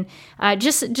head, and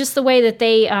just the way that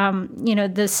they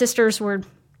the sisters were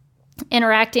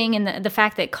interacting, and the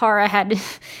fact that Kara had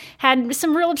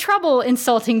some real trouble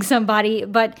insulting somebody,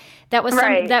 but that was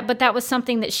that was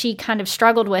something that she kind of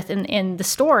struggled with in the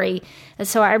story. And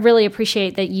so I really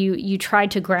appreciate that you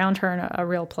tried to ground her in a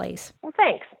real place. Well,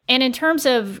 thanks. And in terms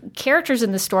of characters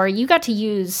in the story, you got to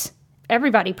use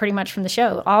everybody pretty much from the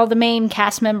show, all the main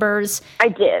cast members. I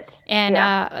did,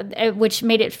 and which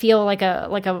made it feel like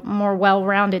a more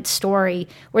well-rounded story.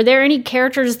 Were there any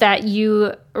characters that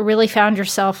you really found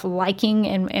yourself liking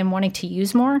and wanting to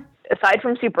use more? Aside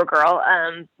from Supergirl,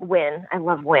 Winn. I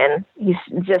love Winn.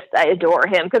 I adore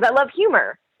him because I love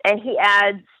humor, and he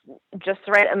adds just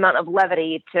the right amount of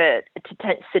levity to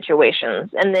tense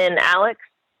situations. And then Alex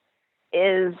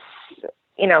is,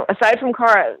 aside from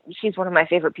Kara, she's one of my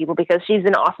favorite people because she's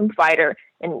an awesome fighter,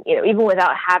 and even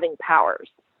without having powers,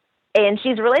 and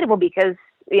she's relatable because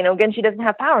again, she doesn't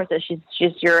have powers, so she's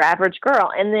just your average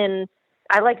girl. And then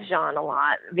I like Jean a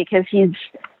lot because he's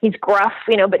gruff,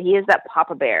 but he is that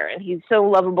Papa Bear, and he's so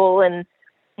lovable, and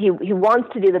he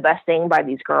wants to do the best thing by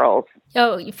these girls.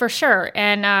 Oh, for sure.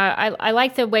 And I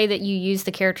like the way that you use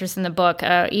the characters in the book.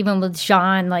 Even with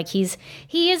Jean, like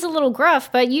he is a little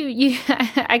gruff, but you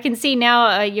I can see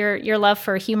now your love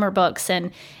for humor books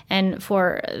and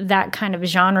for that kind of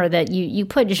genre, that you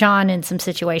put Jean in some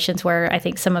situations where I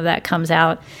think some of that comes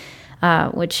out,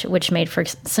 which made for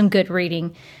some good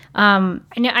reading.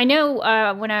 I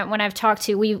know when I've talked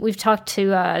to we've talked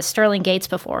to Sterling Gates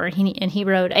before, and he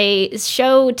wrote a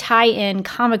show tie-in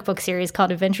comic book series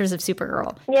called Adventures of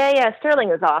Supergirl. Yeah, Sterling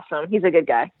is awesome. He's a good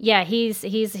guy. Yeah, he's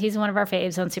one of our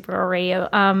faves on Supergirl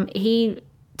Radio. He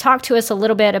talked to us a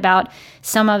little bit about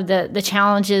some of the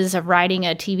challenges of writing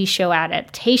a TV show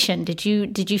adaptation. Did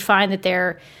you find that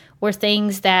there were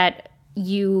things that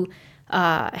you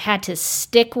had to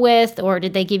stick with, or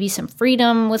did they give you some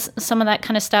freedom with some of that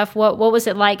kind of stuff? What was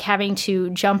it like having to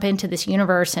jump into this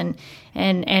universe, and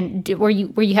were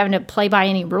you having to play by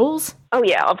any rules? Oh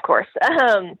yeah, of course.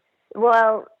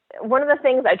 Well, one of the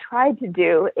things I tried to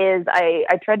do is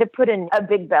I tried to put in a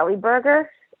Big Belly Burger.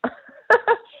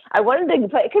 I wanted to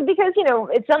play because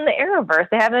it's on the Arrowverse.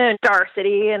 They have it in Star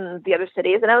City and the other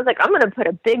cities, and I was like, I'm going to put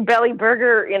a Big Belly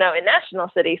Burger, in National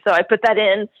City. So I put that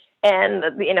in. And,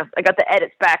 I got the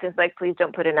edits back. It's like, please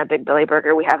don't put in a Big Belly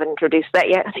Burger. We haven't introduced that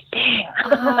yet. I was like, dang.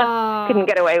 Oh. Couldn't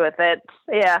get away with it.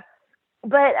 Yeah.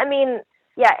 But,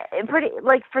 pretty,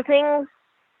 like, for things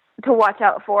to watch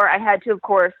out for, I had to, of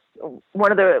course,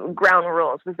 one of the ground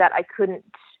rules was that I couldn't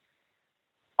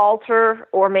alter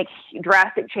or make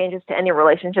drastic changes to any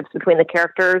relationships between the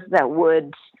characters that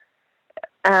would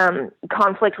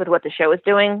conflict with what the show is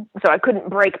doing. So I couldn't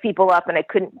break people up, and I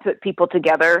couldn't put people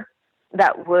together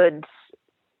that would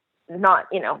not,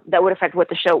 that would affect what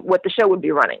the show would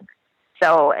be running.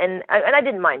 So, and I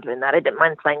didn't mind doing that. I didn't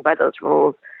mind playing by those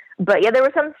rules. But yeah, there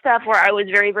was some stuff where I was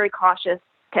very, very cautious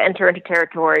to enter into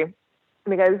territory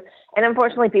because, and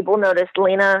unfortunately people noticed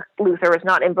Lena Luthor was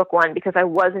not in book one because I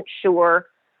wasn't sure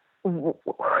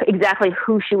exactly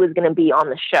who she was going to be on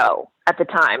the show at the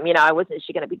time. Is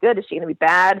she going to be good? Is she going to be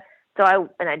bad? So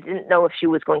I didn't know if she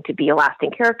was going to be a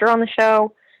lasting character on the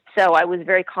show. So I was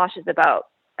very cautious about,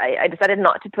 I decided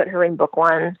not to put her in book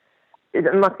one.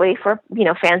 And luckily for,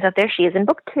 fans out there, she is in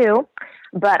book two.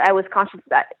 But I was conscious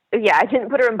that, I didn't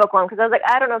put her in book one because I was like,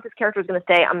 I don't know if this character is going to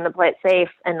stay. I'm going to play it safe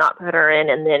and not put her in.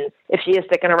 And then if she is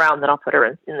sticking around, then I'll put her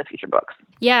in the future books.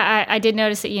 Yeah, I did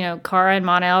notice that, Kara and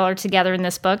Mon-El are together in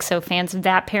this book. So fans of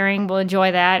that pairing will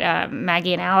enjoy that.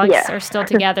 Maggie and Alex are still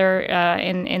together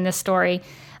in this story.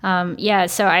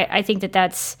 So I think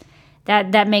that's...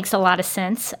 That makes a lot of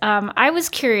sense. I was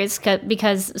curious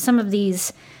because some of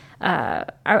these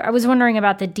I was wondering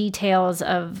about the details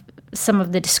of some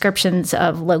of the descriptions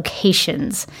of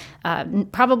locations.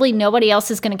 Probably nobody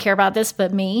else is going to care about this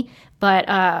but me, but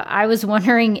I was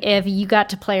wondering if you got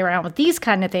to play around with these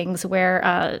kind of things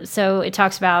where, so it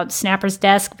talks about Snapper's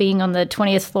desk being on the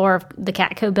 20th floor of the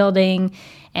Catco building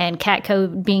and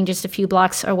Catco being just a few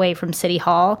blocks away from City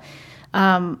Hall.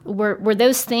 Were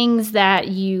those things that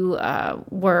you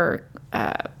were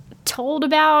told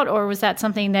about, or was that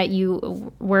something that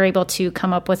you were able to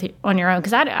come up with on your own?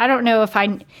 Because I don't know if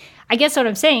I guess what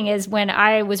I'm saying is when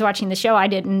I was watching the show, I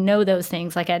didn't know those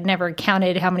things. Like I'd never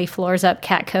counted how many floors up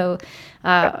Catco,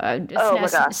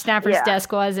 Snapper's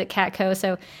desk was at Catco.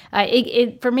 So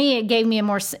it for me, it gave me a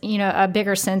more, a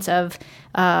bigger sense of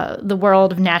the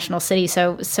world of National City.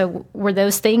 So were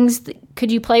those things, could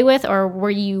you play with, or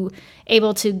were you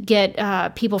able to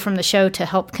get people from the show to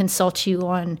help consult you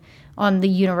on the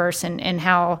universe and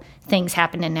how things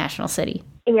happen in National City?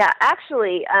 Yeah,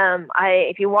 actually,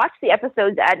 if you watch the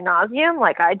episodes ad nauseum,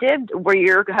 like I did, where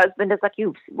your husband is like,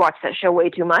 you've watched that show way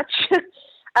too much,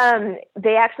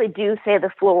 they actually do say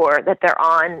the floor that they're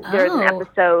on. There's an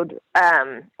episode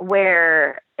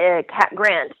where Cat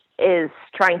Grant is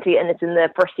trying to, and it's in the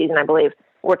first season, I believe,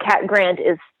 where Cat Grant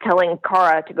is telling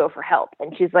Kara to go for help.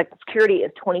 And she's like, security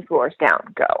is 20 floors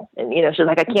down, go. And, she's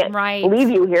like, I can't leave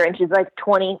you here. And she's like,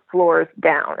 20 floors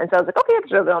down. And so I was like, okay,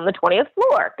 so they're on the 20th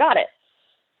floor. Got it.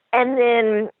 And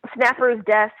then Snapper's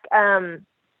desk,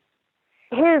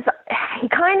 he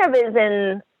kind of is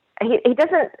in, he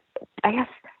doesn't, I guess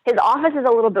his office is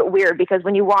a little bit weird because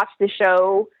when you watch the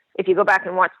show, if you go back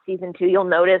and watch season 2, you'll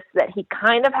notice that he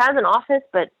kind of has an office,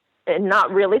 but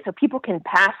not really. So people can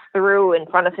pass through in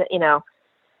front of it,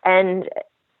 and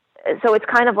so it's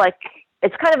kind of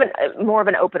more of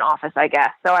an open office, I guess.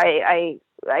 So I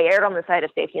erred on the side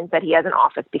of safety and said he has an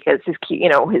office because his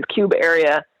cube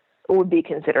area would be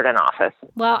considered an office.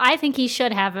 Well, I think he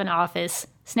should have an office.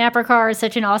 Snapper Carr is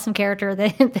such an awesome character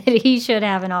that he should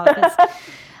have an office.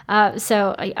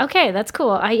 Okay, that's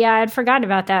cool. I'd forgotten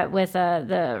about that with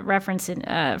the reference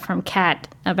from Kat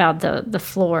about the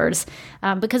floors,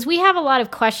 because we have a lot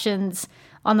of questions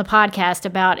on the podcast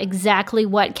about exactly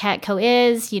what Catco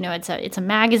is. It's a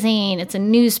magazine, it's a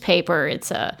newspaper,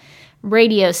 it's a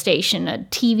radio station, a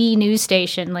TV news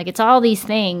station. Like it's all these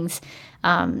things.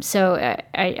 So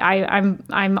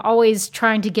I'm always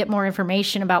trying to get more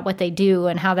information about what they do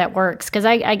and how that works. Cause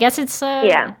I guess it's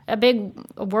a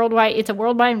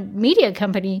worldwide media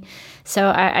company.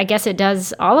 So I guess it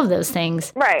does all of those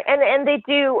things. Right. And they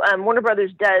do, Warner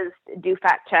Brothers does do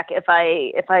fact check. If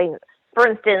I, for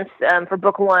instance, for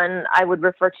book 1, I would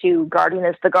refer to Guardian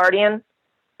as the Guardian,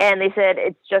 and they said,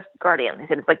 it's just Guardian. They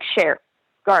said, it's like share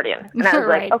Guardian. And I was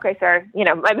like, okay, sorry.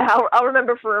 I'll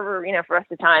remember forever, for the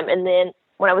rest of the time. And then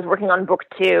when I was working on book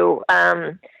 2,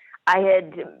 I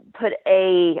had put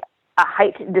a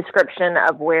height description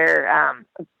of where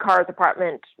Kara's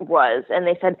apartment was. And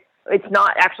they said, it's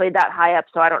not actually that high up,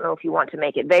 so I don't know if you want to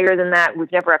make it bigger than that.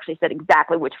 We've never actually said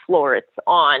exactly which floor it's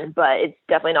on, but it's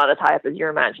definitely not as high up as you're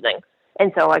imagining.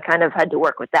 And so I kind of had to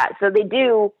work with that. So they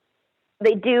do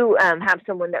have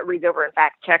someone that reads over and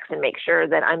fact checks and makes sure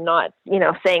that I'm not,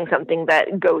 saying something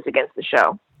that goes against the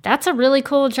show. That's a really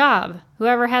cool job.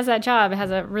 Whoever has that job has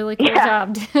a really cool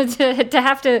job to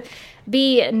have to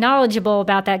be knowledgeable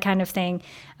about that kind of thing.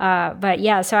 But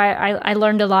yeah, so I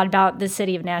learned a lot about the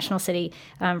city of National City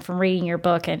from reading your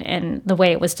book and the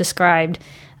way it was described.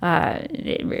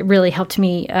 It really helped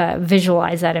me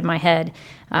visualize that in my head.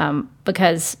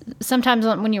 Because sometimes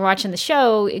when you're watching the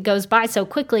show, it goes by so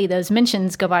quickly, those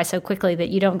mentions go by so quickly that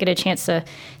you don't get a chance to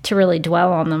really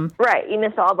dwell on them. Right. You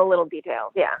miss all the little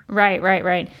details. Yeah. Right.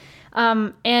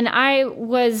 And I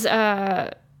was,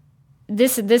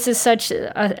 this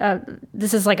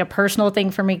is like a personal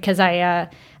thing for me because I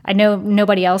know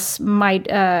nobody else might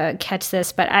catch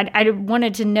this, but I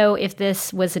wanted to know if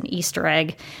this was an Easter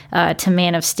egg to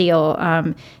Man of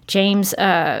Steel. James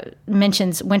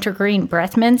mentions wintergreen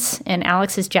breath mints in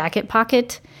Alex's jacket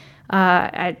pocket.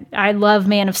 I love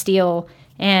Man of Steel,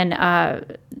 and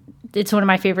it's one of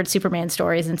my favorite Superman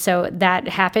stories. And so that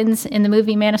happens in the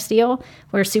movie Man of Steel,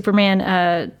 where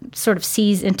Superman sort of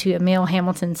sees into Emil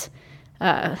Hamilton's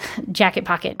jacket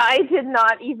pocket. I did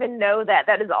not even know that.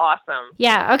 That is awesome.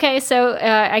 Yeah. Okay. So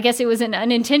I guess it was an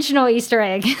unintentional Easter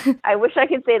egg. I wish I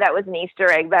could say that was an Easter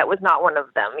egg. That was not one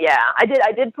of them. Yeah.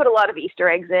 I did put a lot of Easter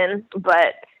eggs in,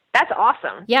 but That's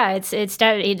awesome. Yeah, it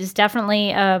is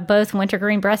definitely both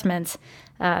wintergreen breast mints.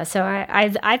 So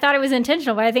I thought it was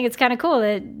intentional, but I think it's kind of cool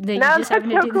that you just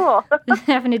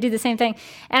happen to do the same thing.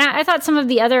 And I thought some of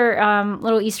the other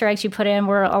little Easter eggs you put in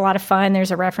were a lot of fun.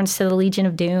 There's a reference to the Legion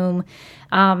of Doom,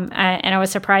 and I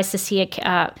was surprised to see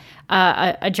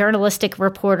a journalistic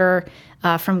reporter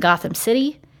from Gotham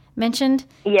City mentioned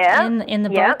in the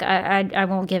book. I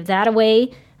won't give that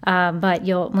away. But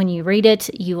when you read it,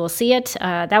 you will see it.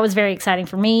 That was very exciting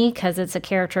for me because it's a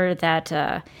character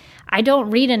that I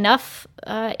don't read enough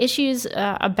issues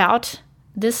about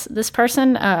this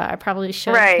person. I probably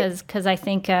should because I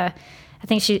think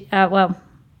she.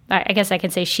 I guess I can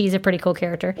say she's a pretty cool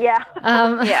character. Yeah.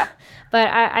 Yeah. But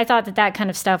I thought that kind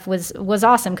of stuff was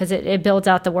awesome because it builds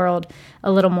out the world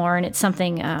a little more, and it's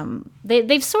something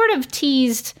they've sort of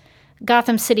teased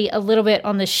Gotham City a little bit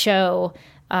on the show.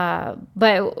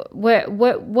 But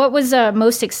what was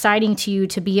most exciting to you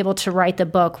to be able to write the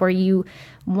book? Were you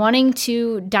wanting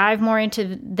to dive more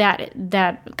into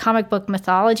that comic book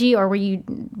mythology, or were you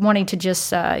wanting to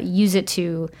just use it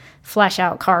to flesh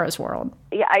out Kara's world?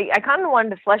 Yeah, I kind of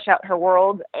wanted to flesh out her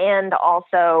world and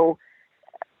also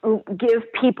give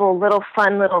people little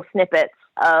snippets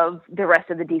of the rest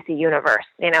of the DC universe,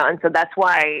 and so that's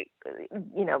why,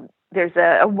 there's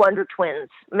a Wonder Twins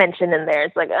mentioned in there.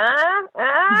 It's like,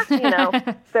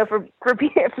 so for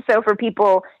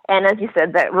people, and as you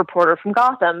said, that reporter from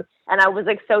Gotham, and I was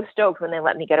like so stoked when they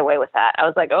let me get away with that. I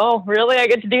was like, oh, really? I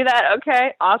get to do that?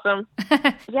 Okay, awesome.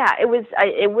 Yeah, it was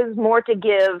more to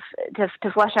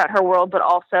flesh out her world, but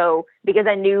also because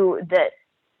I knew that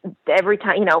every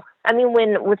time,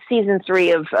 with season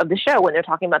 3 of the show, when they're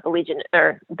talking about the Legion,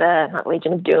 or not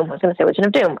Legion of Doom, I was going to say Legion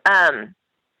of Doom,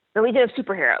 the Legion of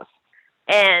Superheroes.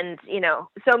 And,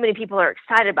 so many people are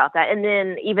excited about that. And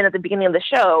then even at the beginning of the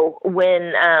show,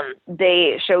 when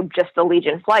they showed just the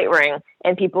Legion flight ring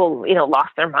and people,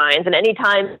 lost their minds. And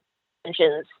anytime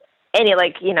mentions any,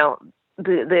 the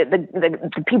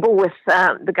people with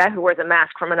the guy who wears a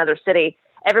mask from another city,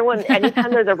 everyone, anytime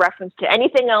there's a reference to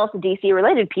anything else DC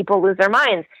related, people lose their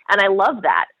minds. And I love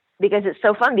that because it's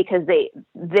so fun because it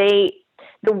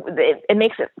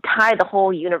makes it tie the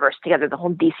whole universe together, the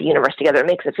whole DC universe together. It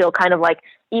makes it feel kind of like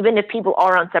even if people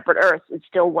are on separate Earths, it's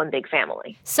still one big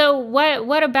family. So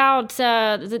what about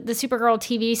the Supergirl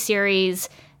TV series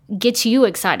gets you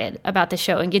excited about the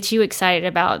show and gets you excited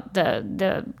about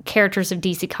the characters of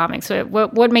DC Comics?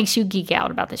 What makes you geek out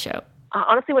about the show?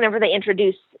 Honestly, whenever they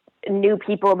introduce new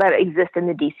people that exist in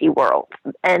the DC world,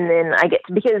 and then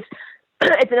because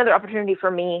it's another opportunity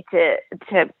for me to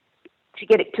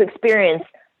get to experience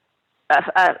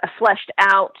a fleshed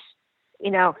out,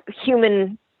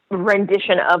 human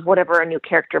rendition of whatever a new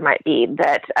character might be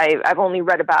that I've only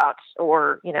read about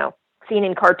or, seen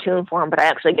in cartoon form, but I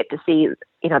actually get to see,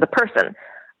 the person.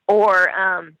 Or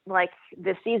like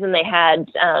this season they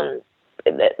had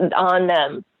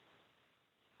on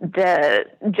the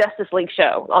Justice League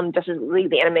show, on Justice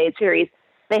League, the animated series,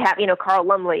 they have, Carl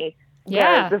Lumley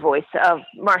does the voice of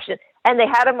Martian. And they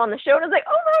had him on the show, and I was like,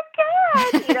 oh, my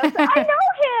God, so I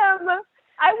know him.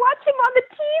 I watch him on the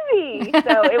TV.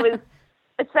 So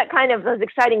it's that kind of those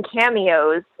exciting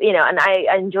cameos, and I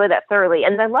enjoy that thoroughly.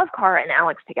 And I love Kara and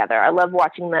Alex together. I love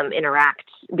watching them interact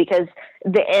because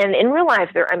and in real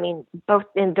life, both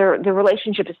in their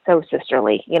relationship is so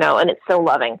sisterly, and it's so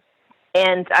loving.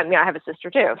 And I have a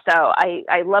sister too. So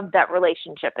I love that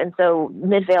relationship. And so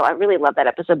Midvale, I really love that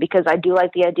episode because I do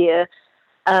like the idea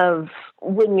of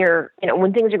when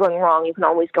when things are going wrong, you can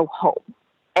always go home,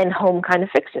 and home kind of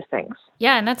fixes things.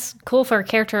 Yeah, and that's cool for a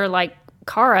character like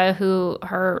Kara, who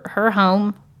her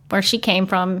home where she came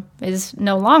from is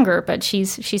no longer, but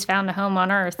she's found a home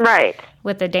on Earth, right?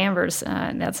 With the Danvers.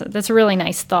 That's a really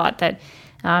nice thought that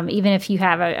even if you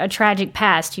have a tragic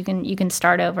past, you can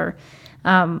start over.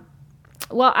 Well,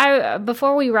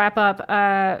 before we wrap up,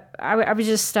 I was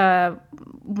just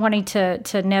wanting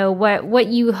to know what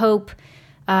you hope.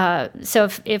 So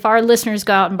if our listeners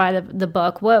go out and buy the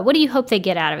book, what do you hope they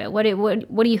get out of it? What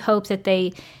do you hope that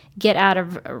they get out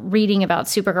of reading about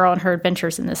Supergirl and her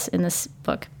adventures in this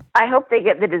book? I hope they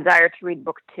get the desire to read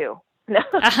book 2. No,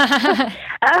 no,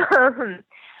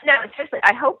 seriously.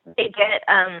 I hope they get.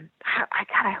 I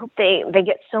hope they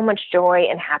get so much joy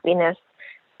and happiness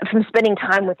from spending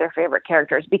time with their favorite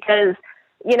characters because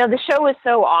the show is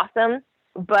so awesome,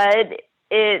 but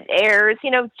it airs,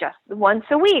 just once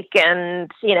a week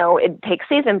and, it takes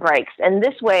season breaks. And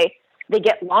this way they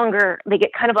get longer, they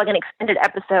get kind of like an extended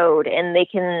episode and they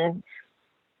can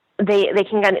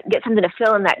kind of get something to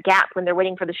fill in that gap when they're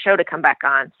waiting for the show to come back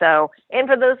on. So, and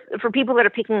for people that are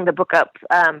picking the book up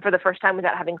for the first time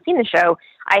without having seen the show,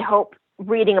 I hope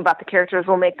reading about the characters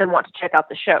will make them want to check out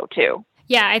the show too.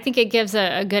 Yeah, I think it gives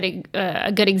a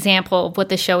good example of what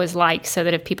the show is like, so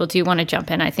that if people do want to jump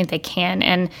in, I think they can.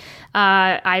 And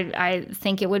I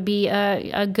think it would be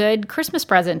a good Christmas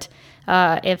present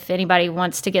if anybody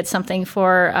wants to get something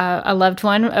for a loved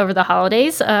one over the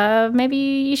holidays. Maybe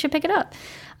you should pick it up.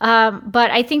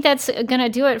 But I think that's going to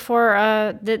do it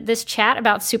for this chat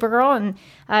about Supergirl. And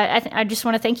I just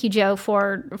want to thank you, Joe,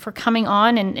 for coming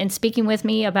on and speaking with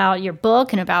me about your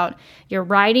book and about your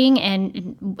writing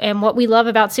and what we love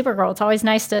about Supergirl. It's always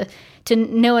nice to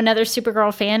know another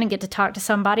Supergirl fan and get to talk to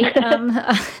somebody.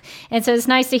 And so it's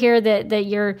nice to hear that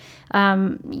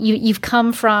you've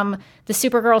come from the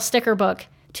Supergirl sticker book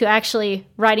to actually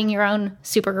writing your own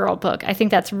Supergirl book. I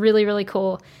think that's really, really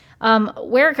cool.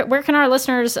 Where can our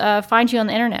listeners find you on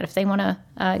the internet if they want to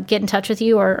get in touch with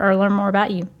you or learn more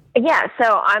about you? Yeah,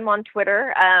 so I'm on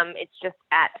Twitter. It's just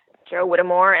at Joe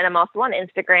Whittemore, and I'm also on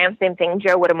Instagram, same thing,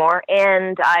 Joe Whittemore.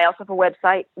 And I also have a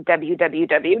website,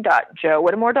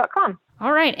 www.joewhittemore.com.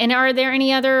 All right. And are there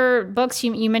any other books?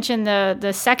 You mentioned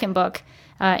the second book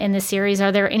in the series.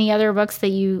 Are there any other books that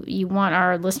you want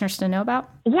our listeners to know about?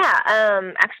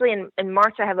 Yeah, actually in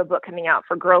March I have a book coming out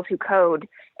for Girls Who Code,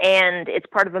 and it's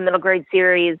part of a middle grade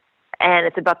series, and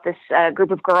it's about this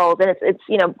group of girls, and it's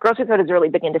Girls Who Code is really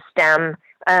big into STEM,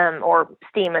 or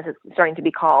STEAM as it's starting to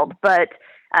be called, but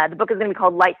the book is going to be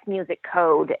called Lights, Music,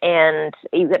 Code, and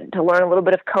you get to learn a little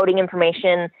bit of coding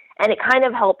information, and it kind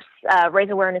of helps raise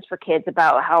awareness for kids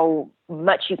about how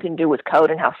much you can do with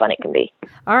code and how fun it can be.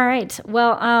 All right.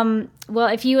 Well,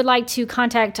 if you would like to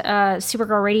contact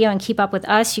Supergirl Radio and keep up with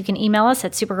us, you can email us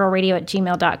at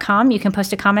supergirlradio@gmail.com. You can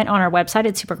post a comment on our website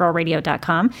at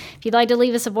supergirlradio.com. If you'd like to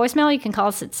leave us a voicemail, you can call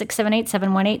us at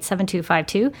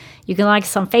 678-718-7252. You can like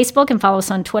us on Facebook and follow us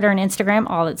on Twitter and Instagram,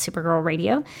 all at Supergirl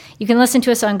Radio. You can listen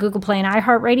to us on Google Play and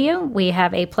iHeartRadio. We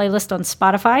have a playlist on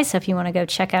Spotify, so if you want to go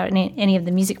check out any of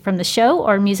the music from the show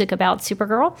or music about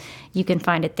Supergirl, you can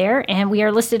find it there. And we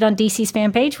are listed on DC's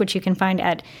fan page, which you can find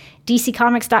at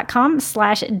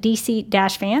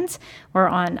dccomics.com/DC-fans. We're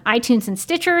on iTunes and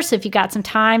Stitcher, so if you got some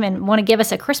time and want to give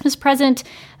us a Christmas present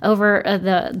over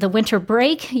the winter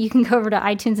break, you can go over to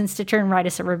iTunes and Stitcher and write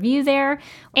us a review there.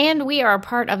 And we are a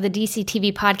part of the DC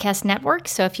TV Podcast Network,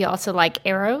 so if you also like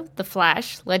Arrow, The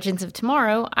Flash, Legends of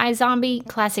Tomorrow, iZombie,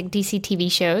 classic DC TV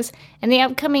shows, and the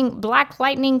upcoming Black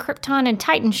Lightning, Krypton, and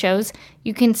Titan shows,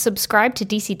 you can subscribe to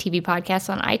DC TV Podcasts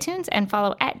on iTunes and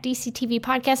follow at DC TV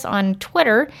Podcasts on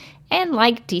Twitter and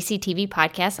like DC TV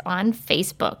Podcasts on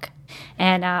Facebook.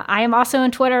 And I am also on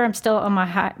Twitter. I'm still on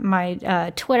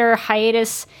my Twitter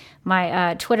hiatus,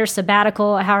 my Twitter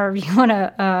sabbatical, however you want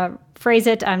to phrase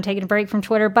it. I'm taking a break from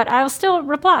Twitter, but I'll still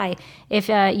reply. If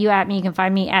you at me, you can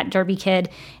find me at DerbyKid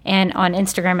and on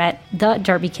Instagram at The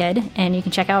DerbyKid. And you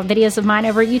can check out videos of mine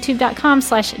over at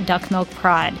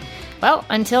youtube.com/duckmilkprod. Well,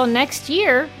 until next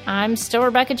year, I'm still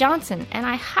Rebecca Johnson, and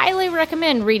I highly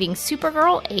recommend reading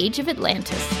Supergirl: Age of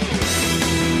Atlantis.